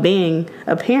thing about being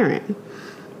a parent.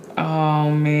 Oh,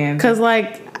 man. Because,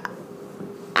 like,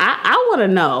 I want to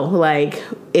know, like,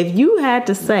 if you had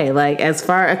to say, like, as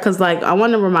far... Because, like, I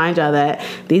want to remind y'all that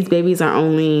these babies are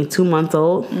only 2 months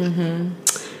old.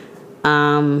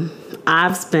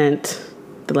 I've spent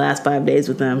the last 5 days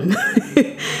with them.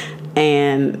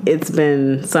 And it's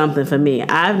been something for me.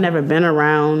 I've never been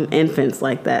around infants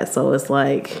like that. So it's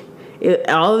like,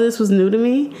 all of this was new to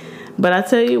me. But I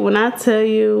tell you, when I tell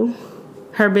you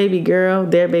her baby girl,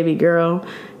 their baby girl,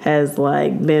 has,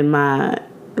 like, been my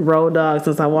road dog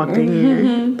since I walked in here.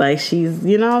 Like, she's,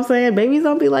 you know what I'm saying? Babies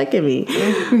don't be liking me.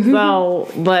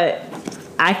 So, but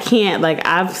I can't, like,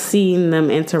 I've seen them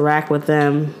interact with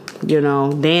them, you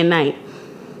know, day and night.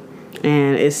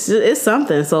 And it's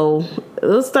something. So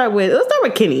let's start with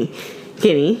Kenny.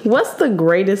 Kenny, what's the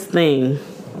greatest thing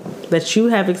that you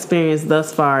have experienced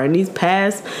thus far in these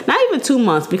past, not even 2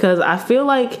 months, because I feel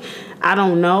like, I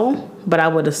don't know, but I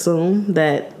would assume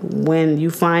that when you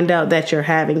find out that you're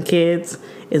having kids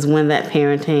is when that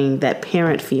parent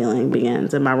feeling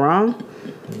begins. Am I wrong?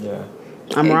 Yeah.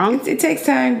 I'm wrong? It takes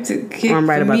time to get... I'm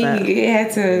right about that. It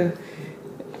had to...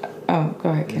 Oh, go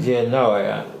ahead, Ken. Yeah,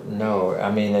 no.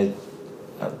 I mean,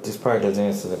 this probably doesn't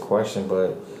answer the question,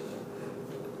 but,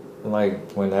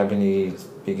 like, when Ebony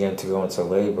began to go into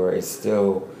labor, it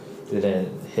still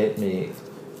didn't hit me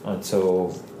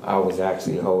until I was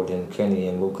actually holding Kenny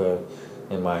and Luca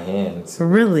in my hands.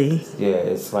 Really? Yeah,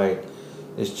 it's like,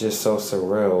 it's just so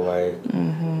surreal. Like,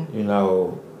 you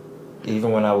know,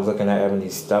 even when I was looking at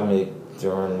Ebony's stomach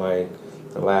during, like,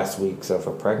 the last weeks of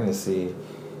her pregnancy,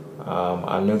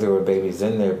 I knew there were babies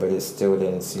in there, but it still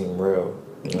didn't seem real,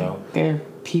 you know? They're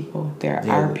people. They're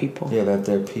our people. Yeah, that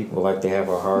they're people. Like, they have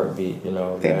a heartbeat, you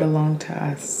know? They belong to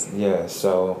us. Yeah,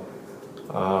 so...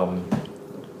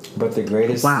 but the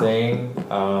greatest thing...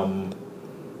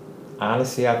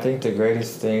 honestly, I think the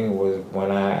greatest thing was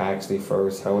when I actually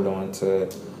first held on to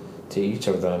each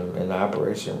of them in the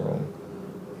operation room.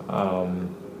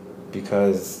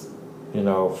 Because, you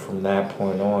know, from that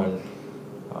point on...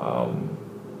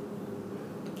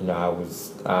 you know,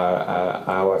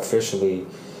 I officially,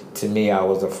 to me, I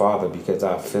was a father because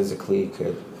I physically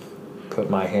could put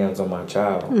my hands on my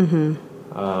child.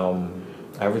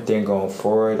 Everything going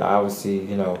forward, obviously,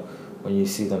 you know, when you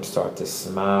see them start to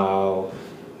smile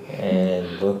and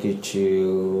look at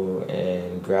you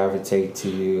and gravitate to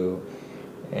you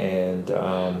and,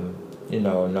 you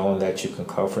know, knowing that you can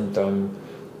comfort them,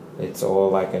 it's all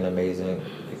like an amazing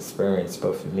experience.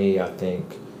 But for me, I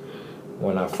think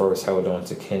when I first held on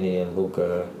to Kenny and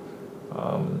Luca,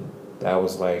 that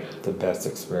was like the best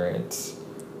experience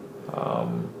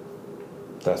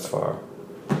thus far.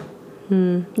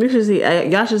 Y'all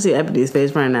should see Ebony's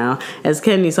face right now. As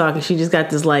Kenny's talking, she just got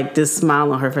this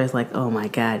smile on her face, like, oh my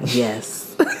God,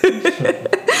 yes.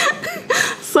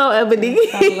 So, Ebony.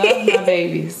 I love my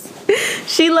babies.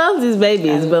 She loves these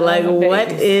babies, but like,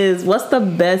 what's the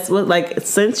best?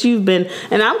 Since you've been,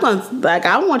 and I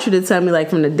want you to tell me, like,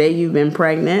 from the day you've been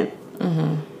pregnant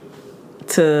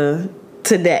to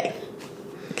today.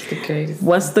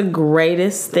 What's the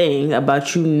greatest thing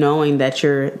about you knowing that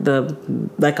you're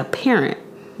a parent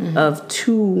of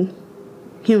two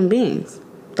human beings?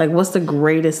 Like, what's the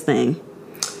greatest thing?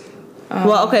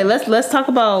 Well, okay, let's talk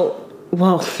about.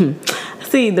 Well,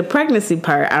 see, the pregnancy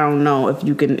part, I don't know if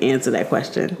you can answer that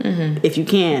question. If you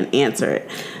can, answer it.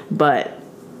 But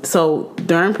so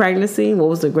during pregnancy, what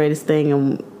was the greatest thing,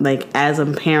 and like as a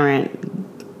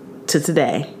parent to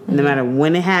today, no matter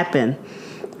when it happened,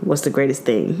 what's the greatest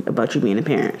thing about you being a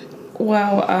parent?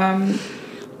 Well,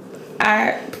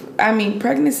 I mean,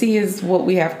 pregnancy is what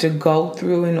we have to go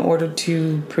through in order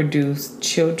to produce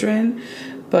children.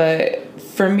 But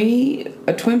for me,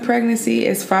 a twin pregnancy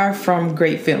is far from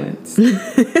great feelings.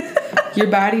 Your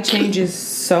body changes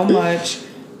so much,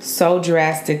 so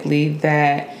drastically,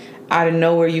 that out of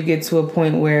nowhere you get to a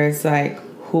point where it's like,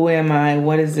 who am I?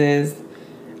 What is this?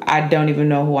 I don't even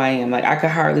know who I am. Like, I could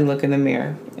hardly look in the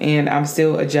mirror. And I'm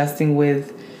still adjusting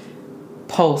with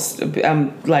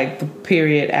like the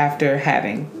period after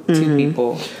having two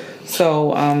people.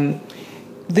 So,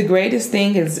 the greatest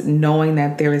thing is knowing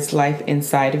that there is life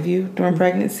inside of you during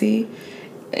pregnancy.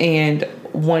 And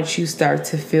once you start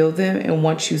to feel them, and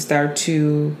once you start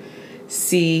to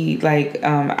see, like,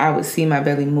 I would see my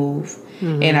belly move,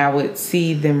 and I would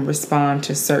see them respond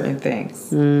to certain things.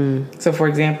 So, for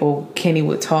example, Kenny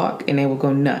would talk, and they would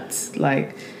go nuts,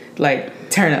 like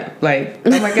turn up, like,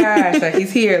 oh my gosh, like,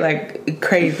 he's here, like,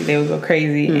 crazy. They would go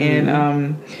crazy, and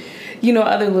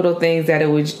other little things that it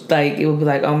would be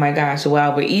like, oh my gosh,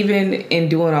 wow. But even in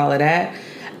doing all of that,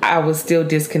 I was still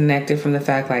disconnected from the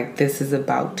fact, like, this is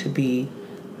about to be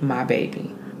my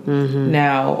baby.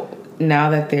 Now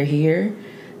that they're here,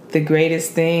 the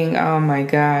greatest thing, oh my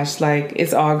gosh, like,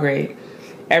 it's all great.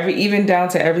 Even down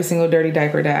to every single dirty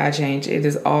diaper that I change, it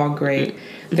is all great.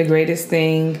 The greatest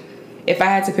thing, if I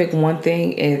had to pick one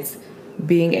thing, it's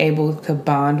being able to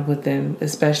bond with them,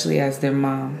 especially as their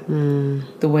mom.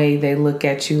 The way they look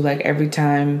at you, like, every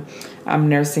time I'm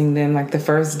nursing them, like the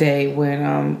first day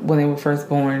when they were first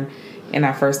born and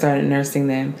I first started nursing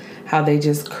them, how they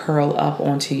just curl up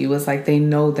onto you. It's like they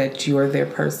know that you are their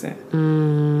person.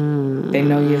 They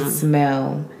know your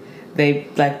smell.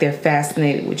 They're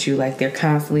fascinated with you. Like, they're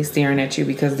constantly staring at you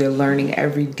because they're learning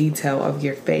every detail of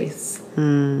your face.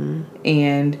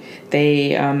 And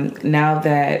they, now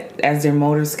that as their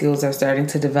motor skills are starting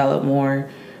to develop more,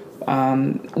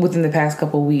 within the past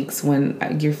couple weeks, when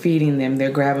you're feeding them,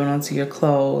 they're grabbing onto your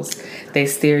clothes. They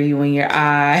stare you in your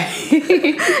eye.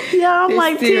 Yeah, I'm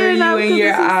like tearing up because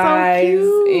this is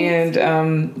so cute.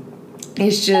 And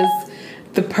it's just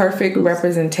the perfect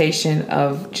representation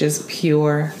of just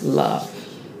pure love.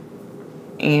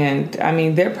 And I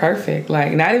mean, they're perfect.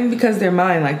 Like, not even because they're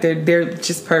mine. Like, they're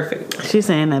just perfect. She's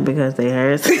saying that because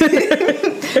they're hers.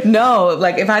 No,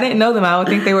 like, if I didn't know them, I would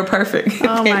think they were perfect.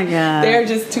 Oh my God. They're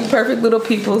just two perfect little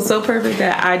people, so perfect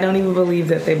that I don't even believe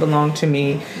that they belong to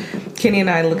me. Kenny and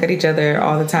I look at each other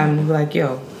all the time and we're like,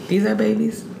 yo, these are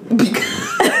babies?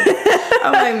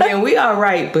 I'm like, man, we all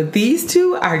right, but these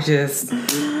two are just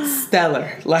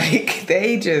stellar. Like,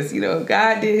 they just,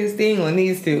 God did his thing on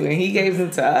these two, and he gave them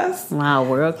to us. Wow,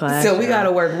 world class. So we got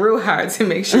to work real hard to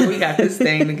make sure we got this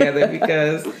thing together,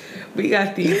 because we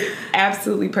got these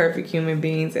absolutely perfect human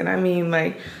beings. And I mean,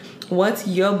 like, once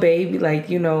your baby,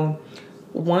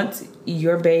 once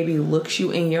your baby looks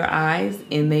you in your eyes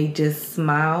and they just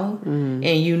smile, and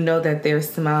you know that they're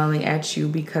smiling at you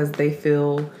because they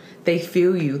feel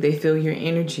you, they feel your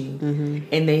energy,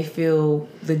 and they feel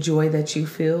the joy that you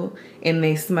feel, and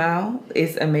they smile,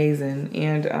 it's amazing.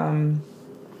 And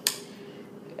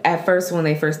at first, when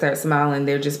they first start smiling,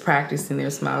 they're just practicing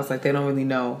their smiles. Like, they don't really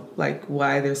know, like,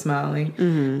 why they're smiling.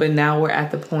 But now we're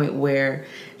at the point where,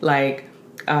 like,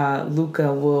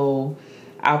 Luca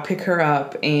I'll pick her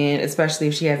up, and especially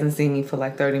if she hasn't seen me for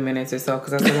like 30 minutes or so,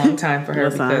 because that's a long time for her.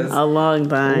 Because a long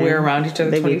time. We're around each other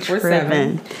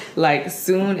 24/7. Like,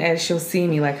 soon as she'll see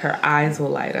me, like, her eyes will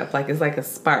light up. Like, it's like a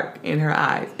spark in her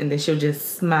eyes, and then she'll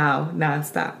just smile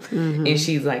nonstop. And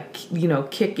she's like,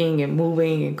 kicking and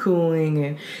moving and cooling,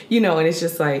 and and it's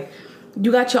just like,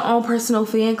 you got your own personal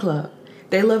fan club.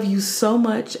 They love you so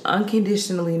much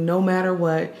unconditionally, no matter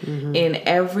what. And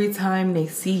every time they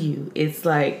see you, it's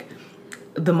like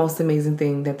the most amazing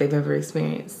thing that they've ever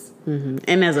experienced.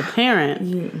 And as a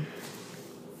parent,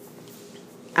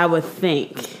 I would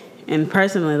think, and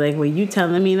personally, like, when you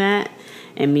telling me that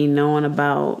and me knowing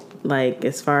about, like,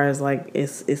 as far as, like,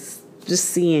 it's just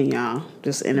seeing y'all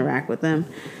just interact with them,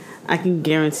 I can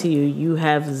guarantee you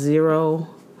have zero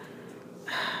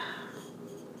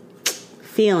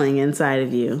feeling inside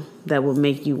of you that will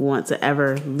make you want to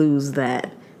ever lose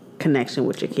that connection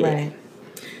with your kid. Right.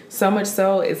 So much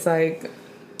so, it's like,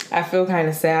 I feel kind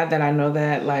of sad that I know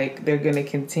that, like, they're going to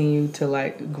continue to,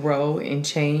 like, grow and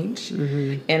change.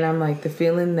 Mm-hmm. And I'm like, the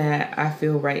feeling that I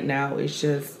feel right now is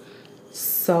just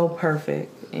so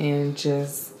perfect. And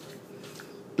just,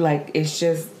 like, it's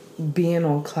just being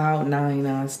on cloud 9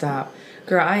 nonstop.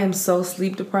 Girl, I am so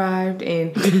sleep deprived.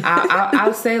 And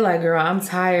I'll say, like, girl, I'm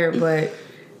tired, but...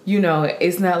 You know,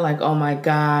 it's not like, oh my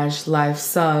gosh, life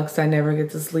sucks, I never get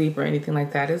to sleep or anything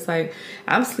like that. It's like,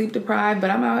 I'm sleep deprived,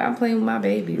 but I'm out, I'm playing with my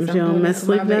babies. You don't miss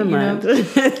sleep that much.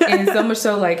 And so much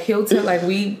so, like, he'll tell, like,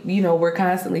 we're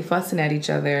constantly fussing at each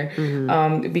other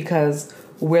because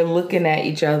we're looking at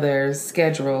each other's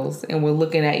schedules and we're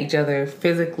looking at each other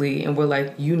physically and we're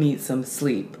like, you need some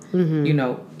sleep. Mm-hmm. You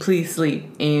know, please sleep.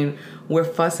 And we're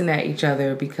fussing at each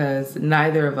other because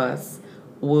neither of us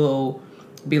will...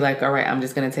 be like, all right, I'm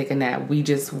just going to take a nap. We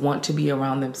just want to be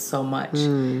around them so much.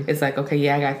 It's like, okay,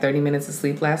 yeah, I got 30 minutes of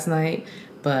sleep last night,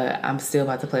 but I'm still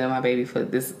about to play with my baby for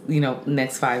this,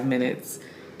 next 5 minutes,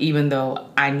 even though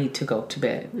I need to go to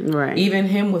bed. Right. Even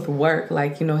him with work,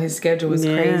 like, his schedule is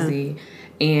crazy.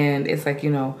 And it's like,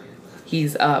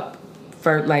 he's up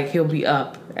for, like, he'll be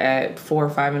up at 4 or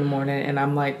 5 in the morning, and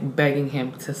I'm, like, begging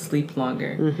him to sleep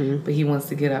longer. Mm-hmm. But he wants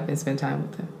to get up and spend time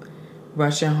with him.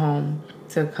 Rushing home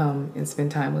to come and spend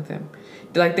time with him.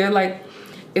 Like, they're like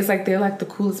the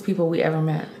coolest people we ever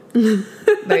met.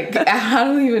 Like, I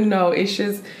don't even know. It's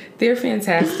just, they're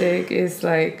fantastic. It's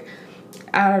like,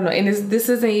 I don't know. And this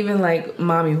isn't even like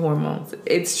mommy hormones.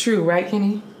 It's true, right,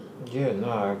 Kenny? Yeah, no,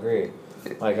 I agree.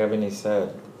 Like Ebony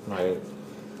said, like,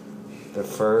 the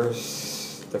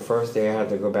first day I had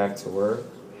to go back to work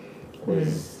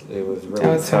it was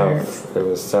really tough. Hard. It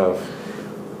was tough.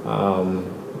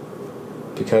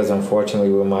 Because unfortunately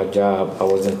with my job, I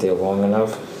wasn't there long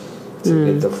enough to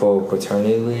get the full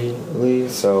paternity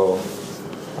leave. So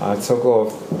I took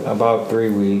off about 3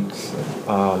 weeks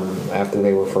after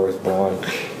they were first born.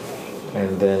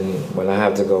 And then when I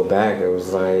had to go back, it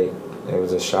was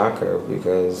a shocker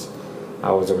because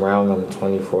I was around them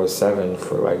 24/7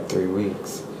 for like 3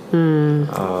 weeks.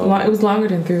 It was longer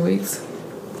than 3 weeks.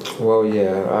 Well,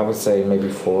 yeah, I would say maybe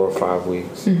 4 or 5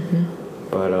 weeks. Mm-hmm.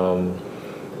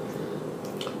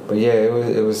 But yeah,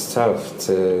 it was tough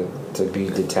to be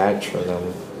detached from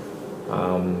them.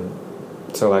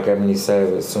 So like Ebony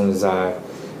said, as soon as I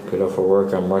get off of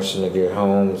work, I'm rushing to get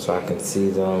home so I can see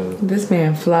them. This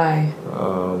man fly.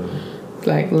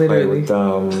 Like, literally. Play with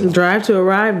them. Drive to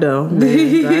arrive, though.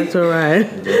 Drive to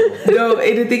arrive. No,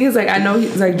 and the thing is, like, I know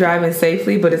he's, like, driving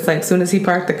safely, but it's, like, as soon as he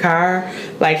parked the car,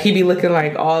 like, he be looking,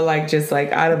 like, all, like, just,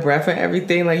 like, out of breath and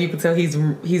everything. Like, you can tell he's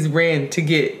ran to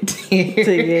get here.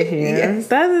 To get here. Yes.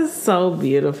 That is so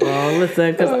beautiful.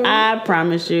 Listen, because I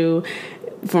promise you,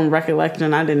 from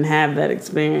recollection, I didn't have that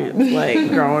experience, like,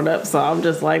 growing up. So I'm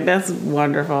just like, that's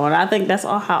wonderful. And I think that's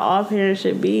how all parents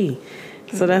should be.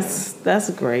 So that's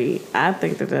great. I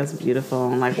think that's beautiful.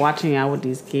 And like watching y'all with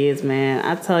these kids, man.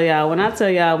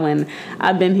 When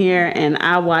I've been here and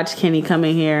I watch Kenny come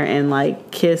in here and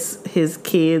like kiss his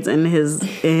kids and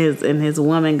his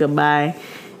woman goodbye,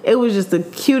 it was just the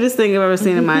cutest thing I've ever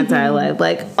seen in my entire life.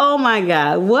 Like, oh my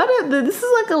God, this is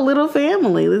like a little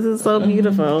family. This is so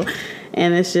beautiful.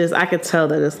 And it's just, I could tell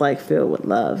that it's like filled with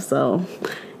love. So,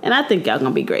 and I think y'all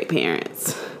gonna be great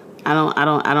parents. I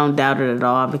don't doubt it at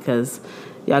all because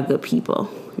y'all good people.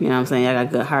 You know what I'm saying? Y'all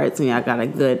got good hearts and y'all got a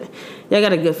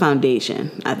good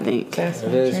foundation, I think. It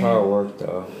is hard work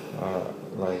though.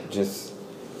 Like just,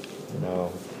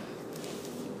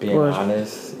 being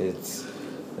honest, it's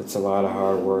a lot of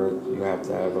hard work. You have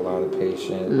to have a lot of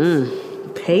patience.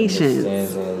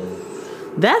 Patience.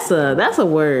 That's a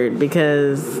word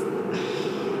because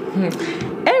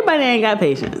everybody ain't got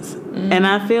patience. And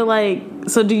I feel like,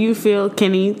 so do you feel,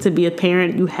 Kenny, to be a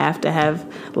parent, you have to have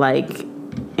like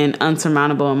an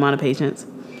unsurmountable amount of patience?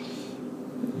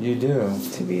 You do.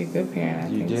 To be a good parent, I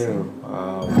think you do.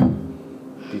 So.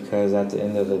 Because at the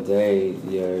end of the day,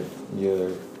 your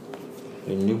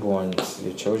newborns,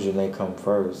 your children, they come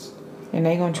first. And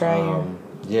they gonna try you.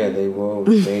 Yeah, they will.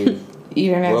 They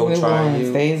even as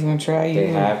newborns, they's gonna try you. They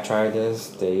have tried us.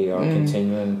 They are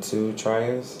continuing to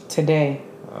try us. Today.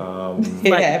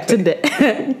 Like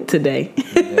today.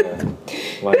 Yeah,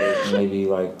 like maybe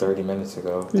like 30 minutes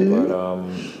ago.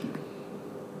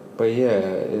 But yeah,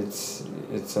 it's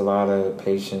a lot of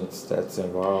patience that's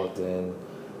involved, and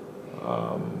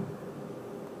I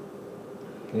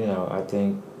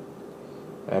think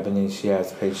Ebony, she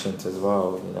has patience as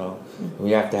well, you know.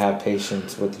 We have to have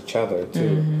patience with each other,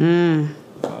 too.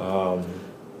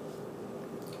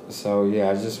 So, yeah,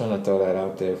 I just want to throw that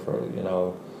out there for, you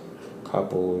know,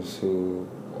 couples who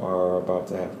are about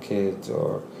to have kids,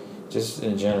 or just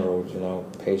in general, you know,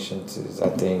 patience is, I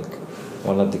think,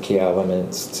 one of the key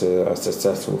elements to a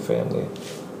successful family.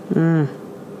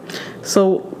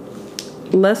 So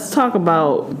let's talk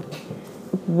about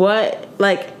what,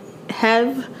 like,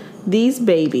 have these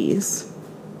babies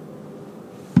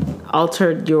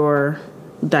altered your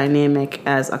dynamic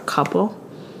as a couple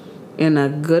in a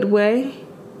good way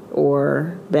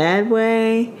or bad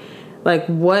way? Like,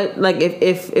 what, like,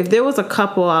 if there was a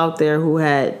couple out there who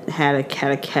had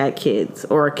kids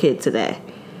or a kid today,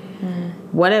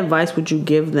 what advice would you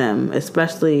give them,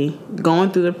 especially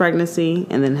going through the pregnancy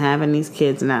and then having these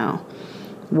kids now?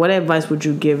 What advice would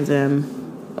you give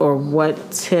them, or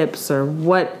what tips or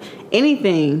what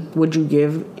anything would you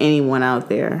give anyone out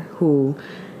there who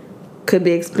could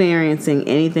be experiencing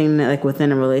anything like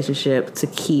within a relationship to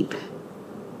keep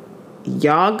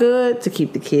y'all good, to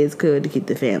keep the kids good, to keep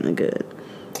the family good?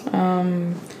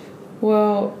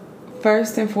 Well,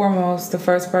 first and foremost, the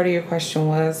first part of your question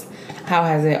was, how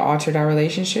has it altered our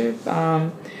relationship?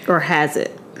 Or has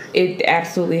it? It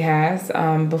absolutely has.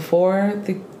 Before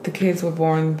the kids were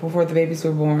born, before the babies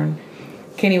were born,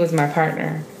 Kenny was my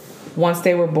partner. Once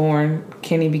they were born,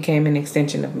 Kenny became an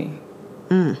extension of me.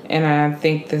 And I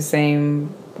think the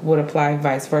same would apply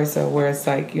vice versa, where it's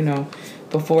like, you know,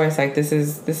 before it's like, this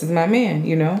is my man,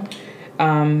 you know?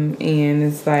 And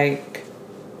it's like,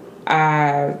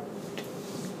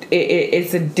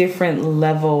 it's a different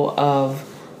level of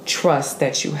trust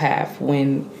that you have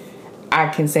when I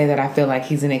can say that I feel like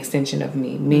he's an extension of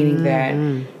me, meaning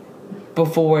that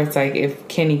before it's like, if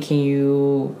Kenny, can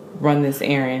you run this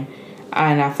errand?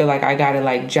 And I feel like I gotta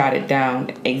like jot it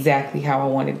down exactly how I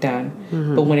want it done.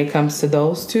 But when it comes to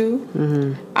those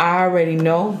two, I already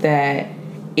know that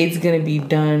it's gonna be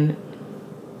done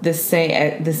the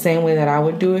same way that I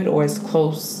would do it, or as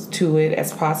close to it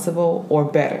as possible, or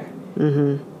better.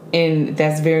 And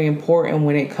that's very important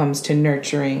when it comes to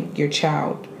nurturing your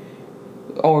child,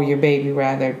 or your baby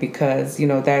rather, because, you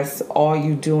know, that's all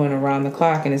you doing around the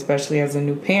clock. And especially as a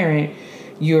new parent,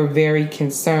 you're very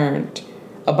concerned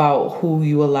about who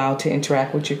you allow to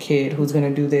interact with your kid, who's going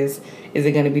to do this. Is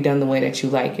it going to be done the way that you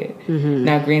like it?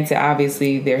 Now, granted,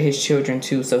 obviously, they're his children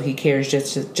too, so he cares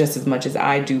just as much as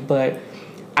I do. But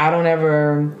I'm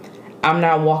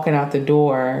not walking out the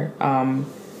door,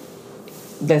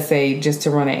 let's say, just to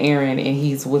run an errand, and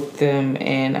he's with them,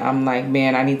 and I'm like,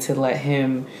 man, I need to let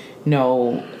him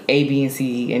know A, B, and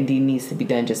C, and D needs to be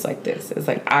done just like this. It's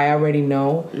like, I already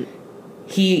know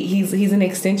he's an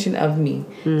extension of me.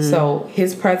 So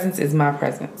his presence is my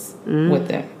presence with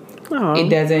them. Oh, it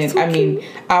doesn't, so I mean,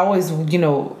 I always, you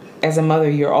know, as a mother,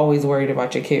 you're always worried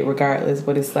about your kid regardless,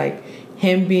 but it's like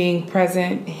him being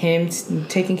present, him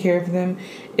taking care of them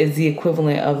is the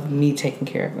equivalent of me taking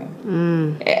care of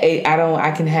them.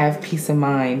 I can have peace of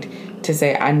mind to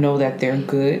say I know that they're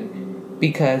good,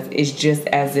 because it's just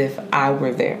as if I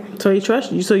were there. So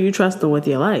you trust them with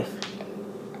your life?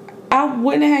 I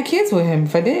wouldn't have had kids with him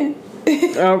if I did.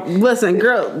 Listen,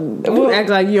 girl, you act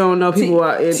like you don't know people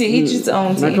to each his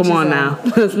own. Come on now.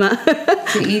 It's not.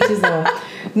 To each his own.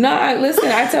 No, listen,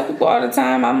 I tell people all the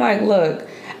time, I'm like, look,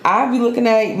 I be looking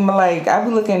at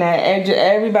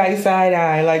everybody's side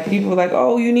eye. Like, people are like,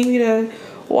 oh, you need me to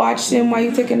watch them while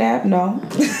you take a nap? No.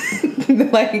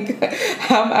 Like,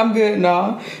 I'm good,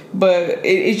 no. But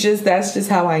it's just, that's just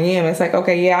how I am. It's like,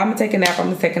 okay, yeah, I'm gonna take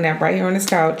a nap right here on this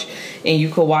couch, and you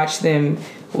could watch them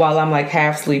while I'm like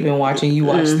half sleeping watching you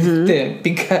watch them,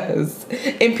 because,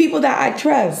 and people that I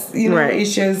trust, you know, right.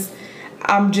 It's just,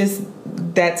 I'm just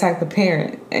that type of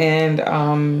parent.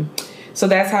 And so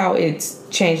that's how it's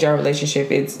changed our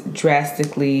relationship. It's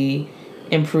drastically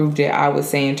improved it, I would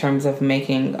say, in terms of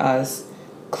making us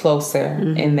closer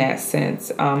in that sense.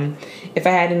 If I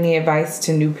had any advice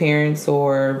to new parents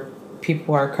or people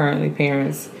who are currently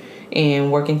parents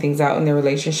and working things out in their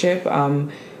relationship,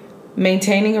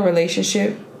 maintaining a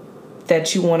relationship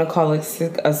that you want to call a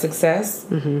success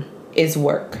is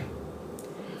work.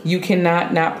 You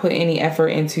cannot not put any effort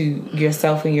into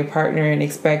yourself and your partner and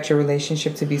expect your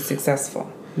relationship to be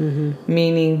successful.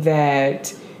 Meaning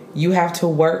that you have to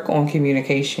work on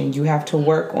communication. You have to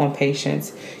work on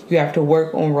patience. You have to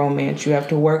work on romance. You have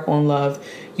to work on love.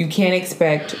 You can't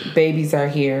expect babies are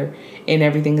here and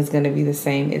everything is going to be the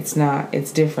same. It's not.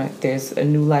 It's different. There's a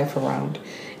new life around.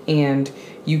 And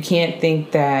you can't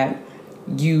think that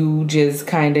you just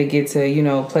kind of get to, you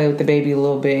know, play with the baby a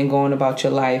little bit and go on about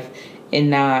your life and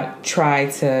not try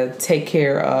to take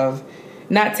care of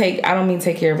I don't mean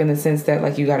take care of in the sense that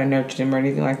like you got to nurture them or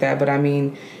anything like that, but I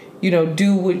mean,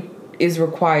 do what is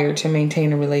required to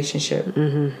maintain a relationship.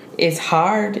 Mm-hmm. It's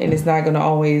hard and it's not going to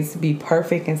always be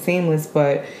perfect and seamless,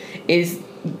 but it's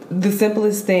the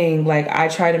simplest thing. Like, I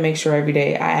try to make sure every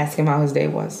day I ask him how his day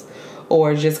was,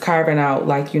 or just carving out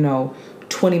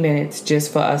 20 minutes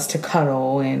just for us to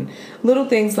cuddle and little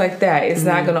things like that. It's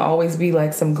not going to always be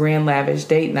like some grand lavish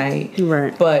date night,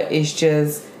 right? But it's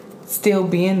just still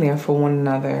being there for one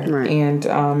another, right.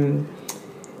 And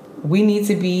we need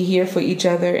to be here for each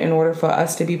other in order for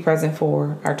us to be present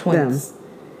for our twins.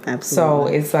 Absolutely. So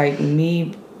it's like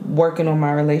me working on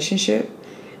my relationship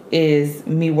is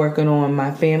me working on my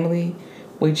family,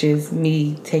 which is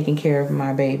me taking care of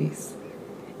my babies.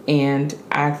 And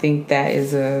I think that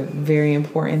is a very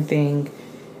important thing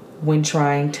when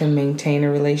trying to maintain a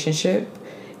relationship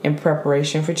in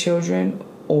preparation for children,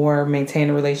 or maintain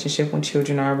a relationship when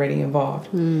children are already involved.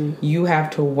 You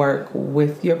have to work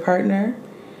with your partner,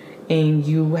 and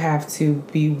you have to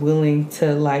be willing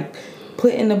to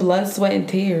put in the blood, sweat, and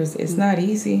tears. It's not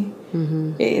easy.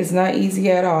 Mm-hmm. It's not easy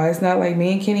at all. It's not like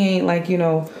me and Kenny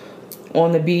ain't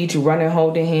on the beach running,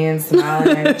 holding hands,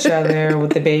 smiling at each other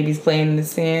with the babies playing in the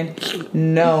sand.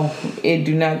 No, it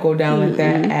do not go down like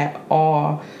that at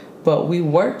all. But we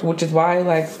worked, which is why,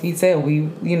 like he said, we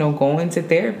go into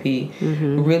therapy,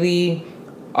 really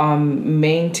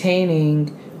maintaining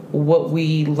what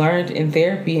we learned in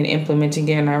therapy and implementing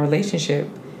it in our relationship.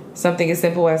 Something as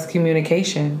simple as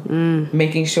communication,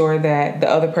 making sure that the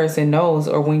other person knows,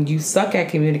 or when you suck at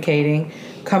communicating,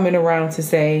 coming around to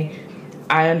say,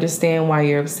 I understand why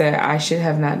you're upset. I should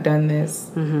have not done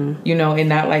this, and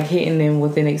not hitting them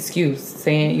with an excuse,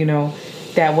 saying,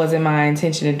 that wasn't my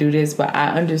intention to do this, but I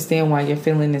understand why you're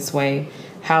feeling this way.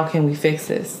 How can we fix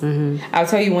this? I'll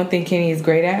tell you one thing Kenny is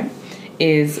great at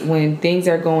is when things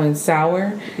are going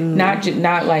sour,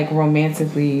 not like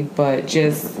romantically, but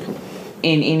just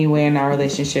in any way in our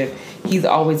relationship, he's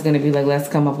always going to be like, let's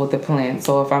come up with a plan.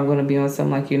 So if I'm going to be on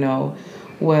something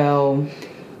well,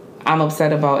 I'm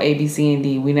upset about A, B, C, and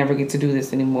D. We never get to do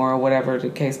this anymore, or whatever the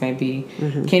case may be.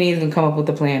 Kenny is going to come up with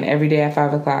a plan. Every day at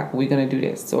 5 o'clock, we're going to do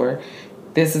this. Or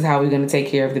this is how we're going to take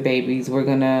care of the babies. We're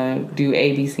going to do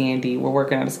A, B, C, and D. We're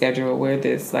working on a schedule where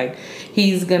this.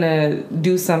 He's going to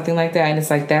do something like that. And it's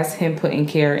like, that's him putting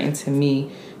care into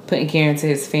me, putting care into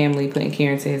his family, putting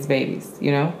care into his babies,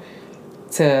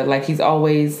 he's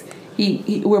always...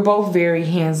 we're both very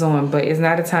hands-on, but it's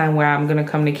not a time where I'm going to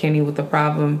come to Kenny with a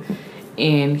problem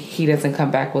and he doesn't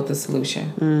come back with a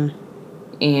solution.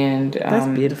 And that's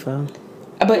beautiful.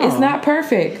 But it's not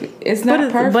perfect. It's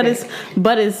not perfect.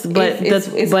 But it's the work.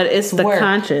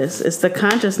 It's the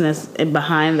consciousness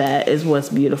behind that is what's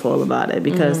beautiful about it.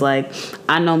 Because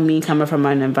I know me coming from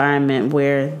an environment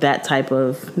where that type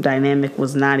of dynamic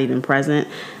was not even present.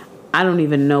 I don't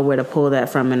even know where to pull that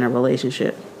from in a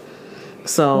relationship.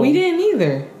 So we didn't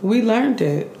either. We learned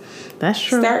it. That's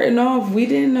true. Starting off, we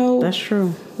didn't know. That's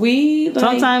true. We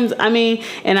sometimes,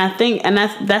 and I think, and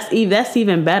that's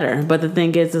even better. But the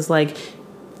thing is, it's like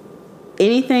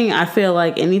anything. I feel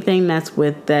like anything that's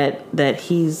with that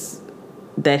he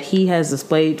has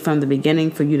displayed from the beginning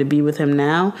for you to be with him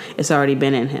now, it's already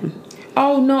been in him.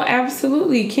 Oh no,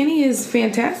 absolutely. Kenny is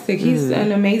fantastic. He's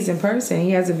an amazing person.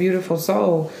 He has a beautiful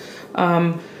soul.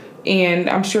 And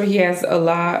I'm sure he has a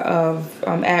lot of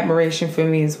admiration for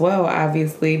me as well,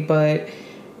 obviously. But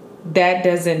that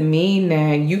doesn't mean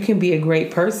that you can be a great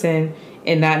person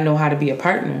and not know how to be a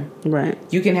partner. Right.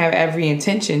 You can have every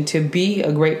intention to be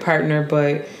a great partner,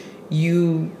 but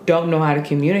you don't know how to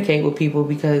communicate with people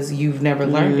because you've never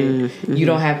learned it. Mm-hmm. You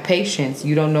don't have patience.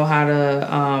 You don't know how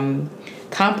to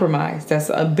compromise. That's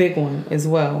a big one as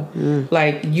well.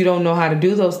 You don't know how to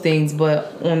do those things,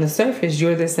 but on the surface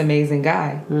you're this amazing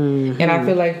guy. And I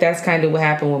feel like that's kind of what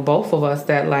happened with both of us,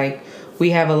 that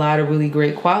we have a lot of really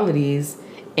great qualities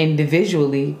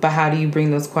individually, but how do you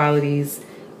bring those qualities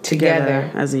together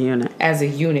as a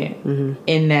unit?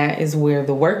 And that is where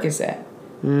the work is at.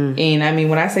 And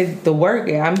when I say the work,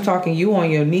 I'm talking you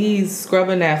on your knees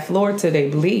scrubbing that floor till they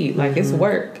bleed. It's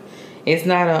work. It's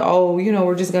not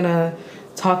we're just gonna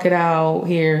talk it out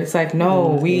here. It's like, no,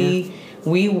 we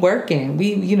working.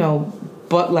 We,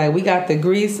 but we got the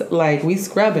grease, we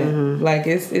scrubbing.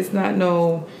 It's not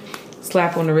no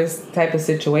slap on the wrist type of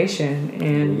situation.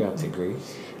 And you got the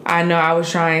grease. I know I was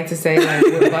trying to say like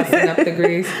we're busting up the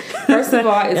grease. First of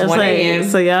all, it's 1 a.m.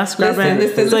 So y'all scrubbing.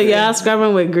 Listen. Y'all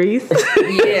scrubbing with grease.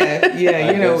 Yeah.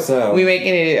 You know, so. we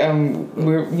making it.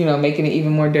 We're making it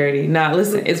even more dirty. Nah,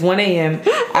 listen, it's 1 a.m.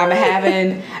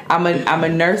 I'm a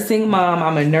nursing mom.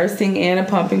 I'm a nursing and a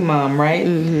pumping mom, right?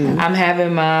 Mm-hmm. I'm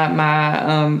having my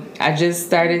I just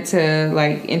started to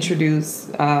like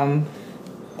introduce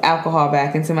alcohol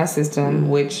back into my system,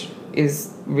 which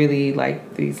is really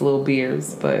like these little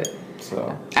beers, but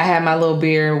so I had my little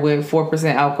beer with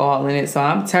 4% alcohol in it, so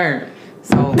I'm turned.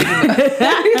 So all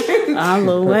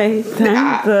the way,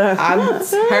 I'm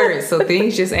turned. So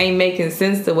things just ain't making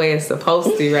sense the way it's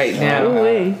supposed to right now.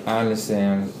 I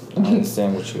understand. I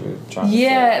understand what you were trying to say.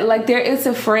 Yeah, like there is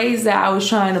a phrase that I was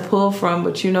trying to pull from,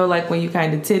 but you know, like when you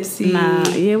kind of tipsy. Nah,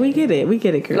 yeah, we get it,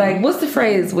 girl. Like, what's the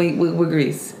phrase with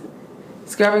grease?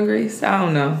 Scrubbing grease? I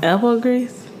don't know. Elbow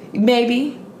grease?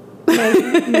 Maybe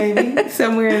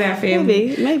somewhere in that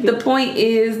family. Maybe. The point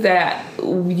is that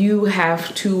you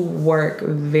have to work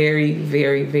very,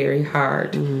 very, very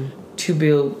hard to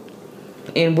build,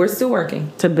 and we're still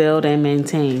working to build and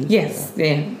maintain. Yes,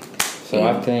 yeah. So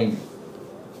I think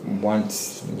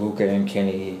once Luca and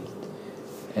Kenny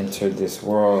entered this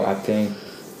world, I think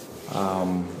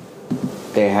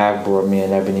they have brought me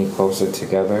and Ebony closer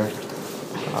together.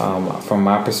 From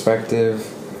my perspective,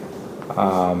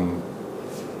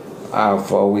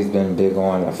 I've always been big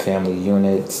on a family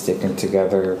unit, sticking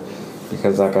together,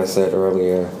 because like I said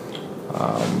earlier,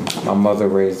 my mother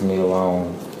raised me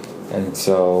alone, and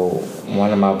so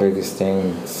one of my biggest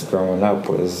things growing up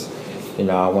was,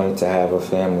 I wanted to have a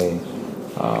family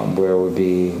where it would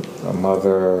be a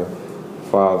mother,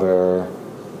 father,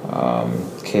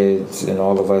 kids, and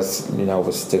all of us,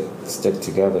 would stick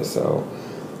together. So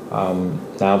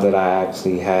now that I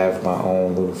actually have my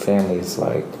own little family, it's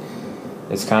like,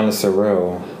 it's kind of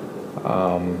surreal,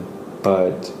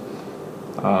 but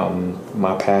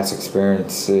my past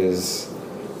experiences,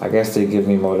 I guess they give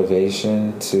me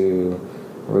motivation to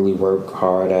really work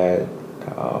hard at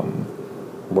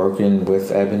working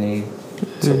with Ebony,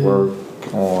 to work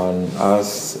on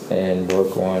us and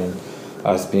work on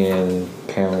us being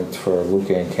parents for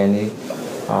Luca and Kenny,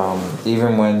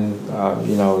 even when,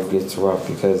 it gets rough,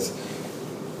 because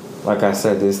like I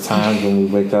said, there's times when we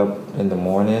wake up in the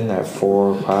morning at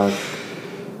 4 o'clock,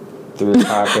 3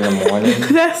 o'clock in the morning.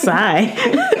 That's high.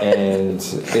 And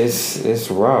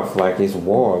it's rough. Like, it's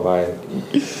war. Like,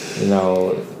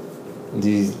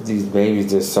 these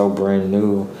babies are so brand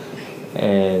new.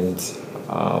 And,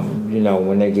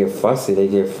 when they get fussy,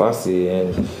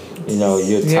 And,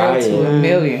 you're tired. To a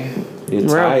million. You're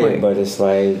tired, but it's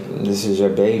like, this is your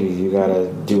baby. You got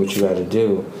to do what you got to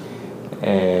do.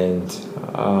 And...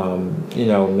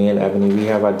 me and Ebony, we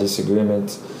have our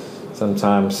disagreements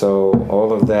sometimes, so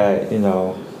all of that,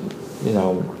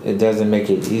 it doesn't make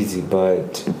it easy,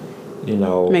 but,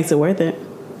 makes it worth it.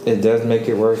 It does make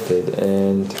it worth it,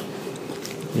 and,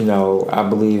 I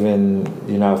believe in,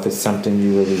 if it's something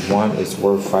you really want, it's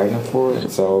worth fighting for it,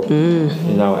 so,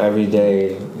 every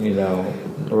day,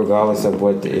 regardless of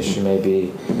what the issue may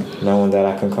be, knowing that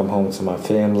I can come home to my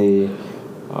family,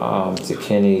 to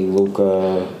Kenny,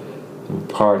 Luca,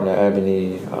 partner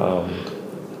Ebony,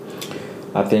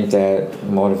 I think that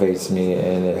motivates me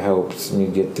and it helps me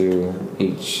get through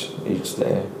each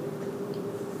day.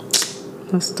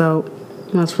 That's dope.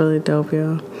 That's really dope,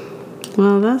 y'all.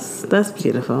 Well, that's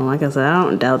beautiful. Like I said, I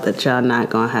don't doubt that y'all not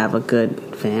gonna have a good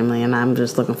family, and I'm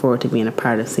just looking forward to being a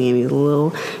part of seeing these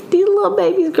little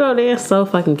babies grow. They're so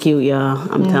fucking cute, y'all.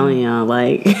 I'm telling y'all,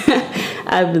 like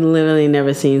I've literally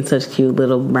never seen such cute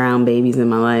little brown babies in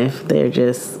my life. They're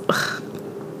just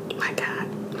my God.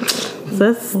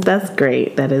 So that's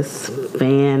great. That is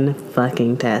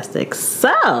fan-fucking-tastic.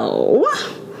 So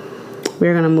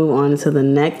we're gonna move on to the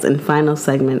next and final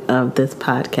segment of this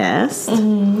podcast.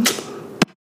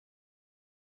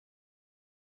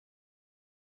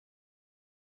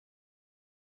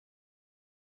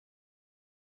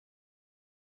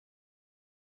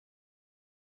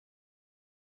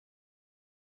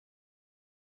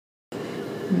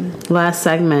 Last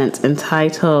segment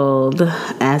entitled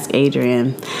Ask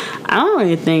Adrian. I don't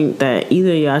really think that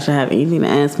either of y'all should have anything to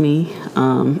ask me.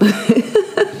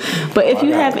 But if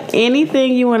you have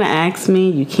anything you want to ask me,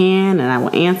 you can, and I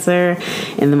will answer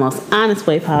in the most honest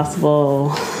way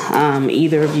possible.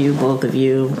 Either of you, both of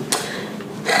you,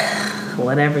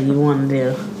 whatever you want to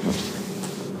do.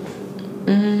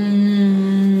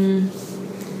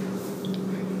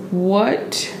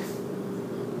 What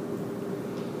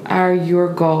are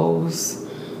your goals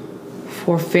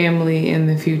for family in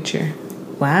the future?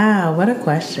 Wow, what a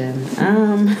question.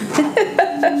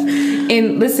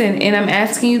 And listen, and I'm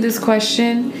asking you this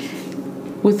question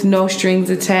with no strings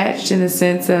attached, in the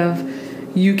sense of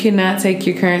you cannot take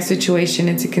your current situation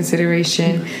into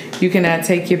consideration. You cannot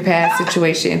take your past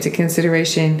situation into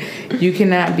consideration. You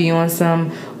cannot be on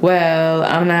some, well,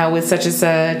 I'm not with such and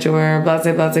such, or blah,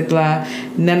 blah, blah, blah.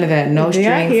 None of that. No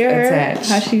strings attached.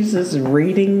 How she's just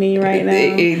reading me right now?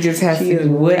 It just has to be,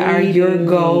 what are your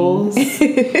goals?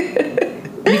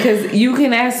 Because you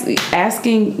can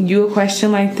asking you a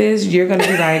question like this, you're going to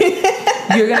be like,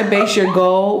 you're going to base your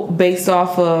goal based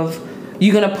off of,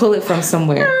 you're going to pull it from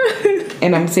somewhere.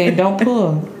 And I'm saying, don't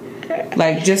pull.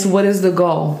 Like, just what is the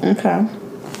goal? Okay.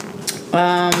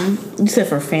 You said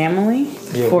for family?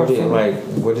 Yeah,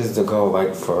 what is the goal,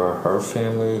 like, for her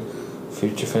family,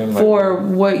 future family? For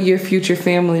what your future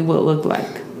family would look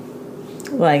like.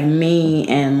 Like me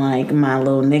and, like, my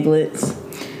little nigglets.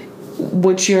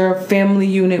 What your family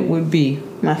unit would be.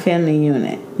 My family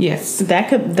unit. Yes.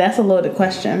 That's a loaded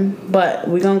question, but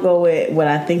we're gonna go with what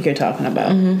I think you're talking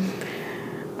about.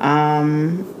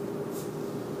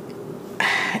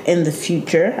 In the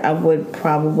future, I would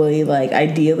probably, like,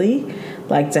 ideally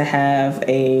like to have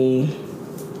a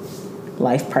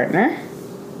life partner.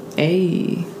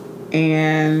 Hey.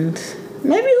 And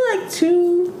maybe like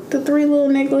 2 to 3 little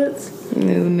nigglets.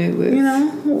 Little nigglets. You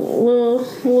know,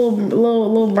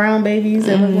 little brown babies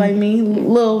that look like me.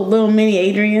 Little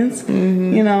mini Adrians.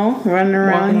 You know, running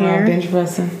around walking here. Around bench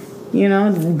pressing. You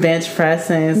know, bench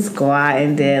pressing,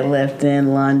 squatting,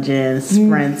 deadlifting, lunging,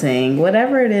 sprinting,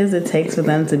 whatever it is it takes for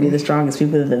them to be the strongest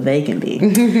people that they can be.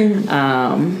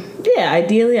 Yeah,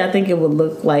 ideally, I think it would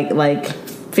look like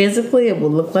physically, it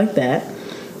would look like that.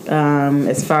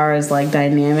 As far as, like,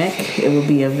 dynamic, it would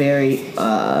be a very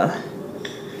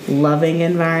loving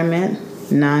environment,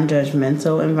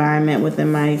 non-judgmental environment within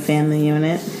my family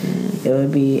unit. It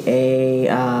would be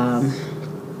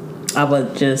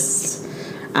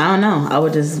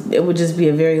it would just be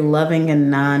a very loving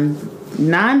and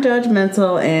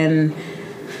non-judgmental and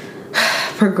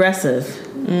progressive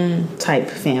type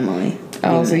family.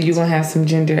 Oh, unit. So you gonna have some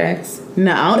gender X?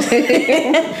 No.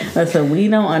 So we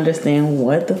don't understand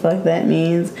what the fuck that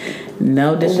means.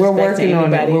 No disrespect We're working to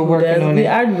anybody on it. We're working on it. We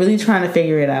are really trying to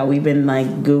figure it out. We've been, like,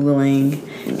 Googling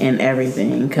and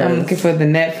everything. I'm looking for the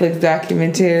Netflix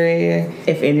documentary.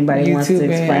 If anybody YouTube, wants to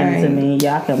explain it to right. me,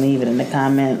 y'all can leave it in the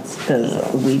comments, because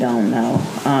we don't know.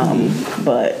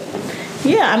 But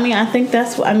yeah, I mean, I think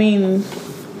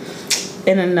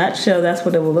in a nutshell, that's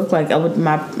what it would look like.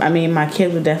 My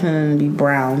kid would definitely be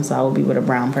brown, so I would be with a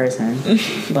brown person.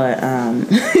 But I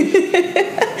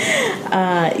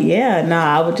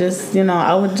would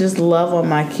just love on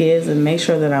my kids and make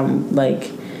sure that I'm, like,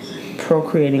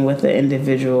 procreating with an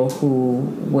individual who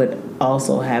would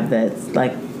also have that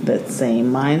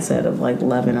same mindset of, like,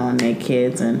 loving on their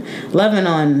kids and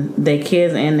their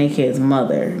kids'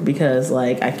 mother, because,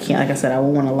 like, I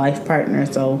would want a life partner,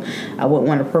 so I wouldn't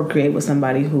want to procreate with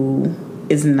somebody who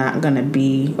is not going to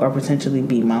be or potentially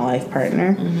be my life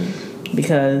partner,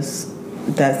 because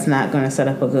that's not going to set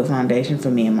up a good foundation for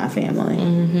me and my family.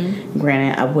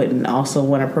 Granted, I wouldn't also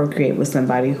want to procreate with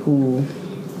somebody who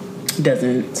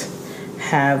doesn't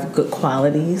have good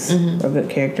qualities or good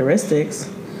characteristics.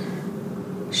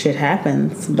 Shit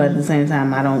happens, but at the same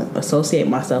time, I don't associate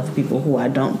myself with people who I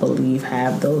don't believe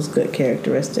have those good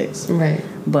characteristics. Right.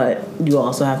 But you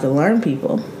also have to learn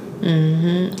people.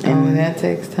 And that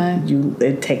takes time.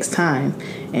 It takes time,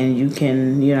 and you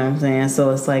can, you know what I'm saying.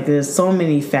 So it's like there's so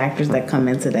many factors that come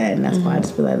into that, and that's why I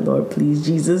just be like, Lord, please,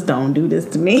 Jesus, don't do this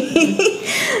to me.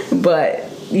 But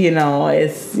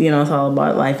it's all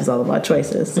about life. Is all about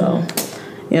choices. So.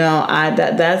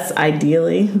 That's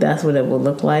ideally, that's what it would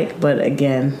look like. But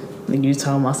again, you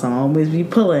talking about some always be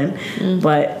pulling.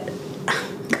 But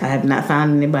I have not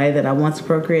found anybody that I want to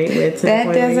procreate with. That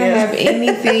doesn't have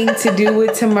anything to do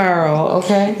with tomorrow,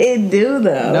 okay? It do,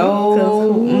 though.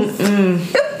 No.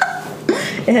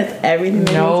 It has everything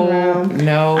to do with tomorrow.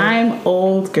 No. I'm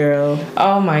old, girl.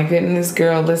 Oh, my goodness,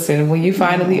 girl. Listen, when you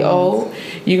finally old,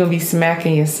 you're going to be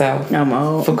smacking yourself. I'm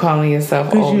old. For calling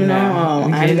yourself old now.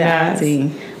 I'm the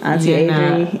auntie. Auntie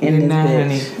Adri in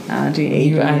this bitch. Auntie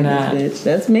Adri in this bitch.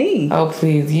 That's me. Oh,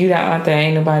 please. You the aunt that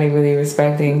ain't nobody really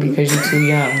respecting because you're too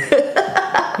young.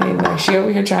 Like, she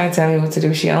over here trying to tell me what to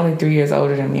do. She only 3 years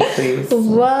older than me, please.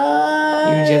 What?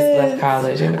 You just left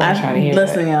college. I'm trying to hear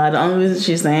Listen, y'all, the only reason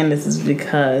she's saying this is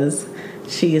because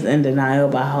she is in denial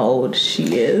about how old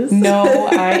she is. No,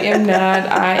 I am not.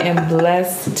 I am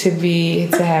blessed to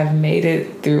have made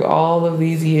it through all of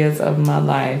these years of my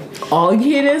life. All of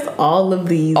these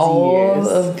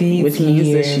years. Which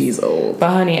means that she's old. But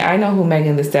honey, I know who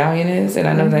Megan Thee Stallion is, and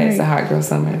I know that it's a hot girl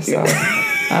summer. So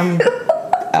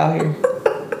out here.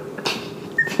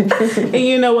 And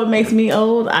you know what makes me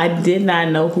old? I did not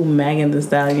know who Megan Thee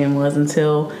Stallion was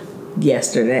until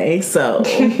yesterday. So,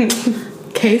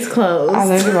 case closed. I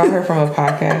learned about her from a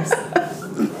podcast.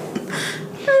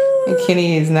 And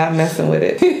Kenny is not messing with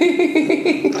it.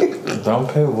 Don't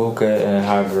put Luca and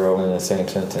Hot Girl in the same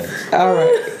sentence. All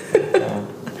right. Yeah.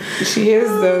 She is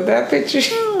though. That picture.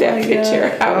 That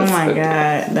picture. Oh my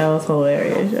god, that was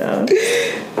hilarious, y'all.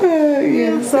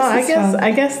 Yeah. So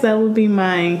I guess that would be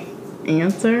my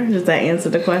answer. Does that answer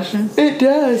the question? It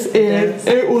does.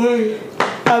 It would.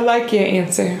 I like your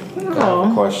answer.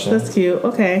 Oh, question. That's cute.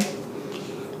 Okay.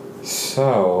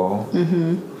 So,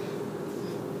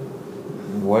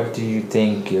 what do you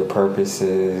think your purpose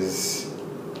is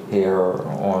here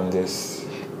on this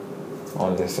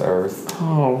earth?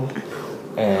 Oh.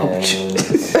 And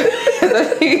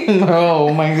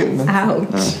oh my goodness.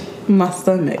 Ouch. My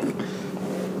stomach.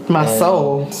 My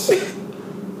soul.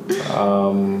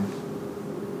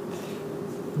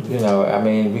 You know, I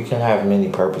mean, we can have many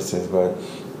purposes, but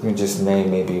you just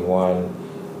name maybe one.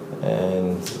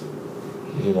 And,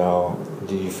 you know,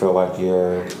 do you feel like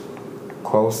you're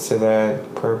close to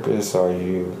that purpose? Are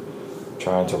you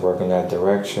trying to work in that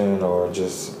direction? Or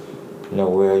just, you know,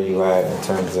 where are you at in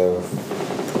terms of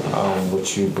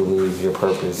what you believe your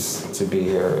purpose to be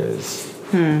here is?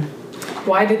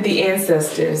 Why did the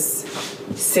ancestors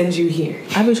send you here?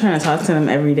 I be trying to talk to them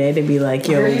every day to be like,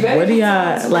 yo, what do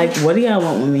y'all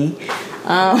want with me?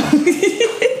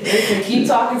 Listen, keep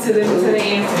talking to them until they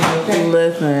answer you, okay?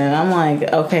 Listen, I'm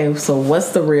like, okay, so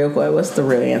what's the real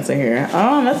answer here?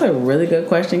 That's a really good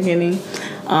question, Kenny.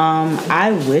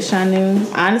 I wish I knew.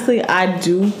 Honestly, I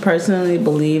do personally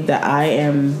believe that I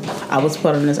was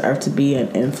put on this earth to be an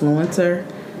influencer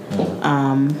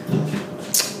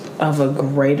of a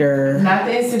greater... Not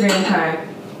the Instagram kind.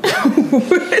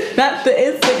 Not the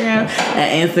Instagram.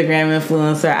 An Instagram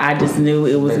influencer. I just knew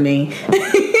it was me.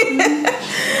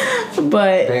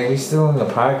 But babe, we still in the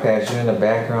podcast. You're in the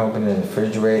background opening the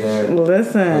refrigerator.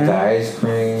 Listen. With the ice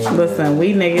cream. Listen,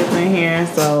 we niggas in here,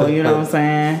 so you know what I'm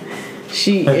saying?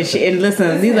 She and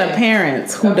listen, these are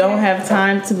parents who don't have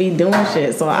time to be doing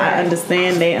shit. So I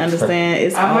understand, they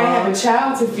understand. I might have a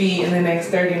child to feed in the next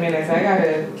 30 minutes. I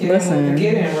gotta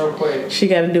get in real quick. She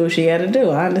gotta do what she gotta do.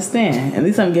 I understand. At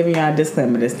least I'm giving y'all a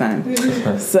disclaimer this time.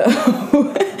 So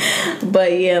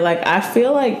but yeah, like I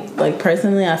feel like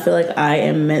personally I feel like I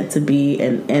am meant to be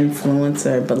an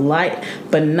influencer,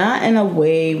 but not in a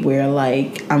way where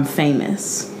like I'm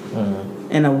famous.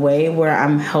 In a way where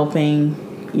I'm helping,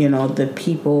 you know, the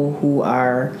people who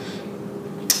are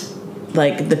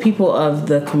like the people of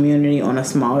the community on a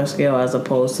smaller scale as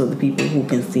opposed to the people who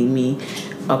can see me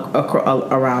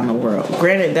around the world.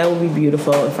 Granted, that would be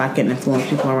beautiful if I can influence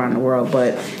people around the world,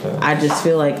 but I just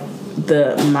feel like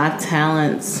my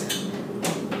talents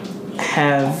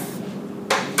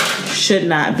should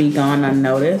not be gone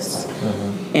unnoticed.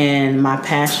 And my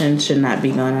passion should not be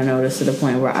gone unnoticed to the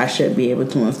point where I should be able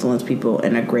to influence people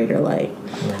in a greater light.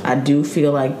 I do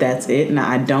feel like that's it. Now,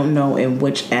 I don't know in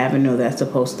which avenue that's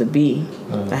supposed to be.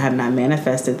 I have not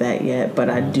manifested that yet, but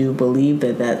I do believe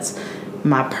that that's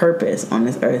my purpose on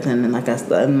this earth. And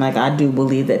I do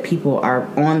believe that people are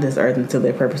on this earth until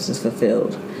their purpose is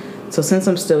fulfilled. So since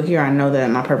I'm still here, I know that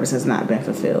my purpose has not been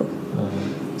fulfilled.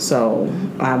 So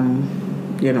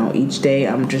each day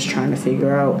I'm just trying to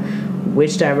figure out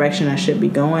which direction I should be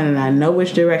going, and I know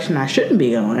which direction I shouldn't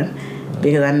be going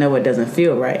because I know it doesn't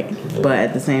feel right. But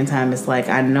at the same time, it's like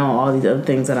I know all these other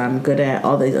things that I'm good at,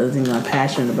 all these other things I'm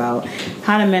passionate about.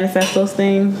 How to manifest those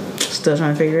things, still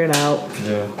trying to figure it out.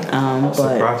 It's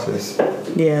a process.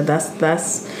 Yeah,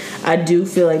 that's I do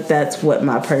feel like that's what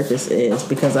my purpose is,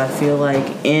 because I feel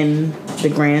like in the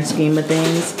grand scheme of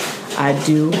things, I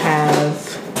do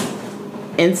have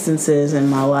instances in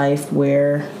my life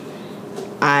where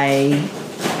I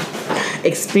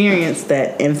experienced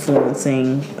that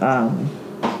influencing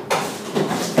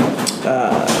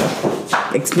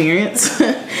experience,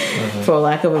 for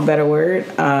lack of a better word.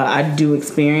 I do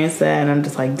experience that, and I'm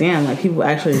just like, damn, like people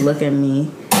actually look at me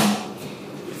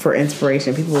for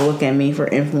inspiration. People look at me for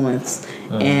influence,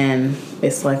 and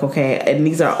it's like, okay, and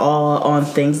these are all on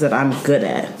things that I'm good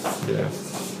at. Yeah.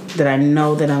 That I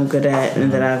know that I'm good at,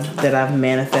 and that I've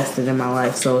manifested in my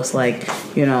life. So it's like,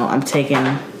 you know, I'm taking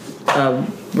a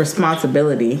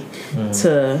responsibility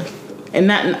to,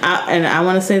 and I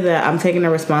want to say that I'm taking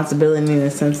a responsibility in the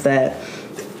sense that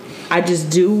I just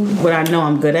do what I know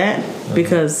I'm good at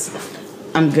because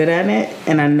I'm good at it,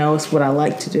 and I know it's what I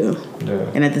like to do.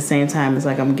 Yeah. And at the same time, it's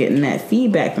like I'm getting that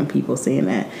feedback from people saying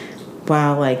that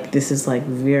wow, like this is like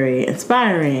very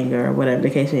inspiring or whatever the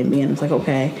case may be. And it's like,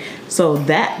 okay. So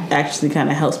that actually kind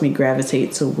of helps me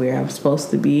gravitate to where I'm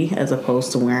supposed to be as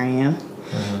opposed to where I am.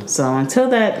 Mm-hmm. So until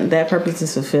that purpose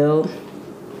is fulfilled,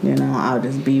 you know,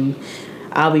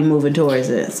 I'll be moving towards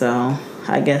it. So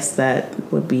I guess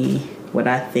that would be what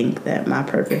I think that my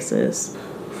purpose is.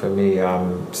 For me,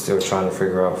 I'm still trying to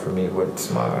figure out for me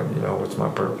what's my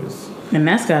purpose. And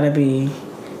that's got to be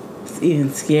even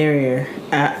scarier,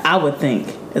 I would think,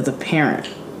 as a parent.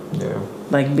 Yeah.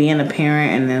 Like being a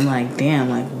parent and then like, damn,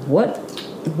 like what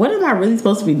am I really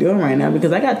supposed to be doing right now?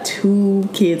 Because I got 2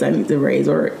 kids I need to raise,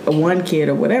 or 1 kid,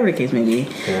 or whatever the case may be,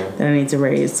 that I need to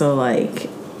raise. So like,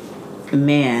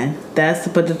 man,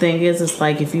 but the thing is, it's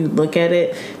like, if you look at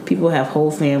it, people have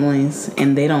whole families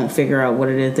and they don't figure out what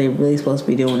it is they're really supposed to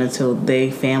be doing until their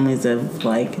kids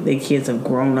have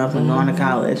grown up and gone to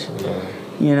college. Yeah.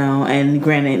 You know, and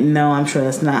granted, no, I'm sure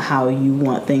that's not how you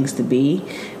want things to be,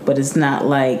 but it's not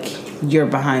like you're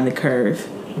behind the curve.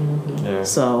 Mm-hmm. Yeah.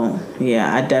 So,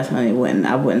 yeah, I definitely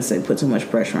wouldn't say put too much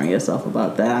pressure on yourself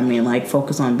about that. I mean, like,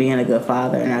 focus on being a good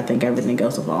father, and I think everything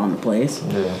else will fall into place.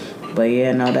 Yeah. But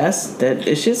yeah, no,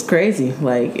 it's just crazy.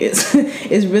 Like, it's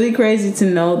really crazy to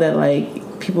know that,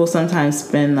 like, people sometimes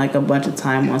spend like a bunch of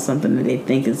time on something that they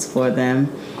think is for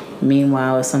them.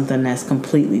 Meanwhile, it's something that's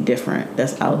completely different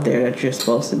that's out there that you're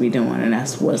supposed to be doing, and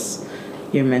that's what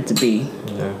you're meant to be.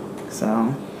 Yeah.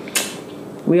 So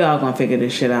we all gonna figure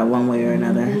this shit out one way or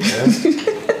another. Yeah.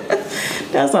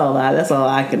 That's all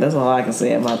I can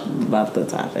say about the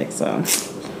topic. So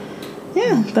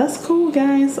yeah, that's cool,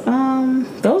 guys.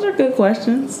 Those are good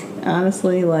questions.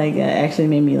 Honestly, like, it actually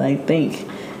made me like think.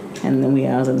 And then we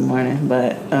hours in the morning,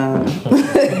 but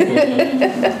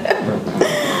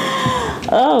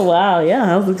oh wow, yeah,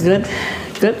 that was a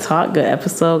good talk, good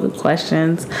episode, good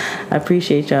questions. I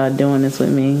appreciate y'all doing this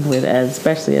with me,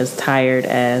 especially as tired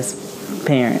as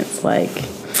parents, like.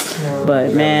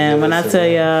 But man, when I tell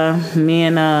y'all, me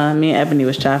and Ebony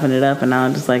was chopping it up, and I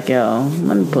was just like, yo,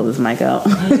 let me pull this mic out.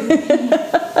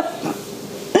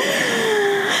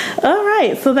 All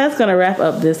right, so that's gonna wrap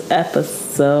up this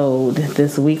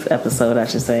week's episode, I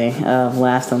should say, of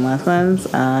Laughs and Lessons.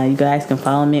 You guys can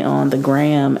follow me on the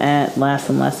gram at Laughs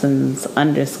and Lessons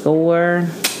 _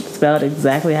 spelled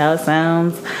exactly how it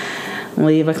sounds.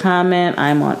 Leave a comment.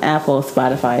 I'm on Apple,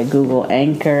 Spotify, Google,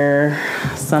 Anchor,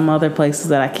 some other places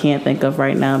that I can't think of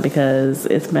right now because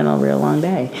it's been a real long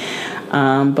day.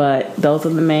 But those are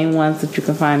the main ones that you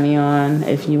can find me on.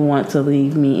 If you want to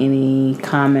leave me any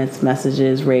comments,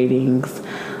 messages, ratings,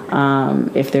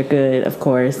 if they're good, of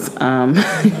course,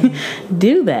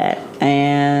 do that.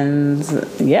 And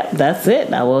yep, that's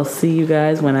it. I will see you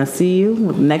guys when I see you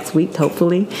next week,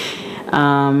 hopefully.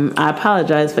 I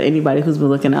apologize for anybody who's been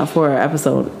looking out for an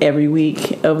episode every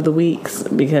week of the weeks,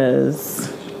 because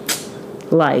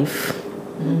life.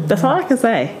 Mm-hmm. That's all I can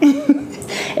say.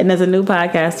 And as a new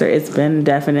podcaster, it's been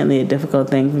definitely a difficult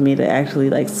thing for me to actually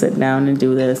like sit down and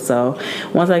do this. So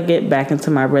once I get back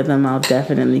into my rhythm, I'll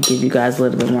definitely give you guys a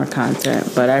little bit more content.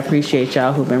 But I appreciate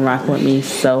y'all who've been rocking with me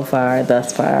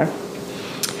thus far.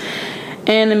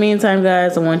 In the meantime,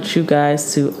 guys, I want you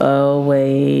guys to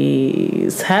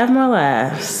always have more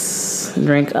laughs,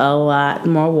 drink a lot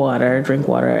more water, drink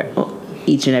water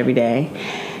each and every day,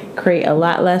 create a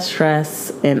lot less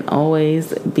stress, and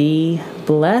always be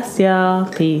blessed, y'all.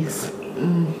 Peace.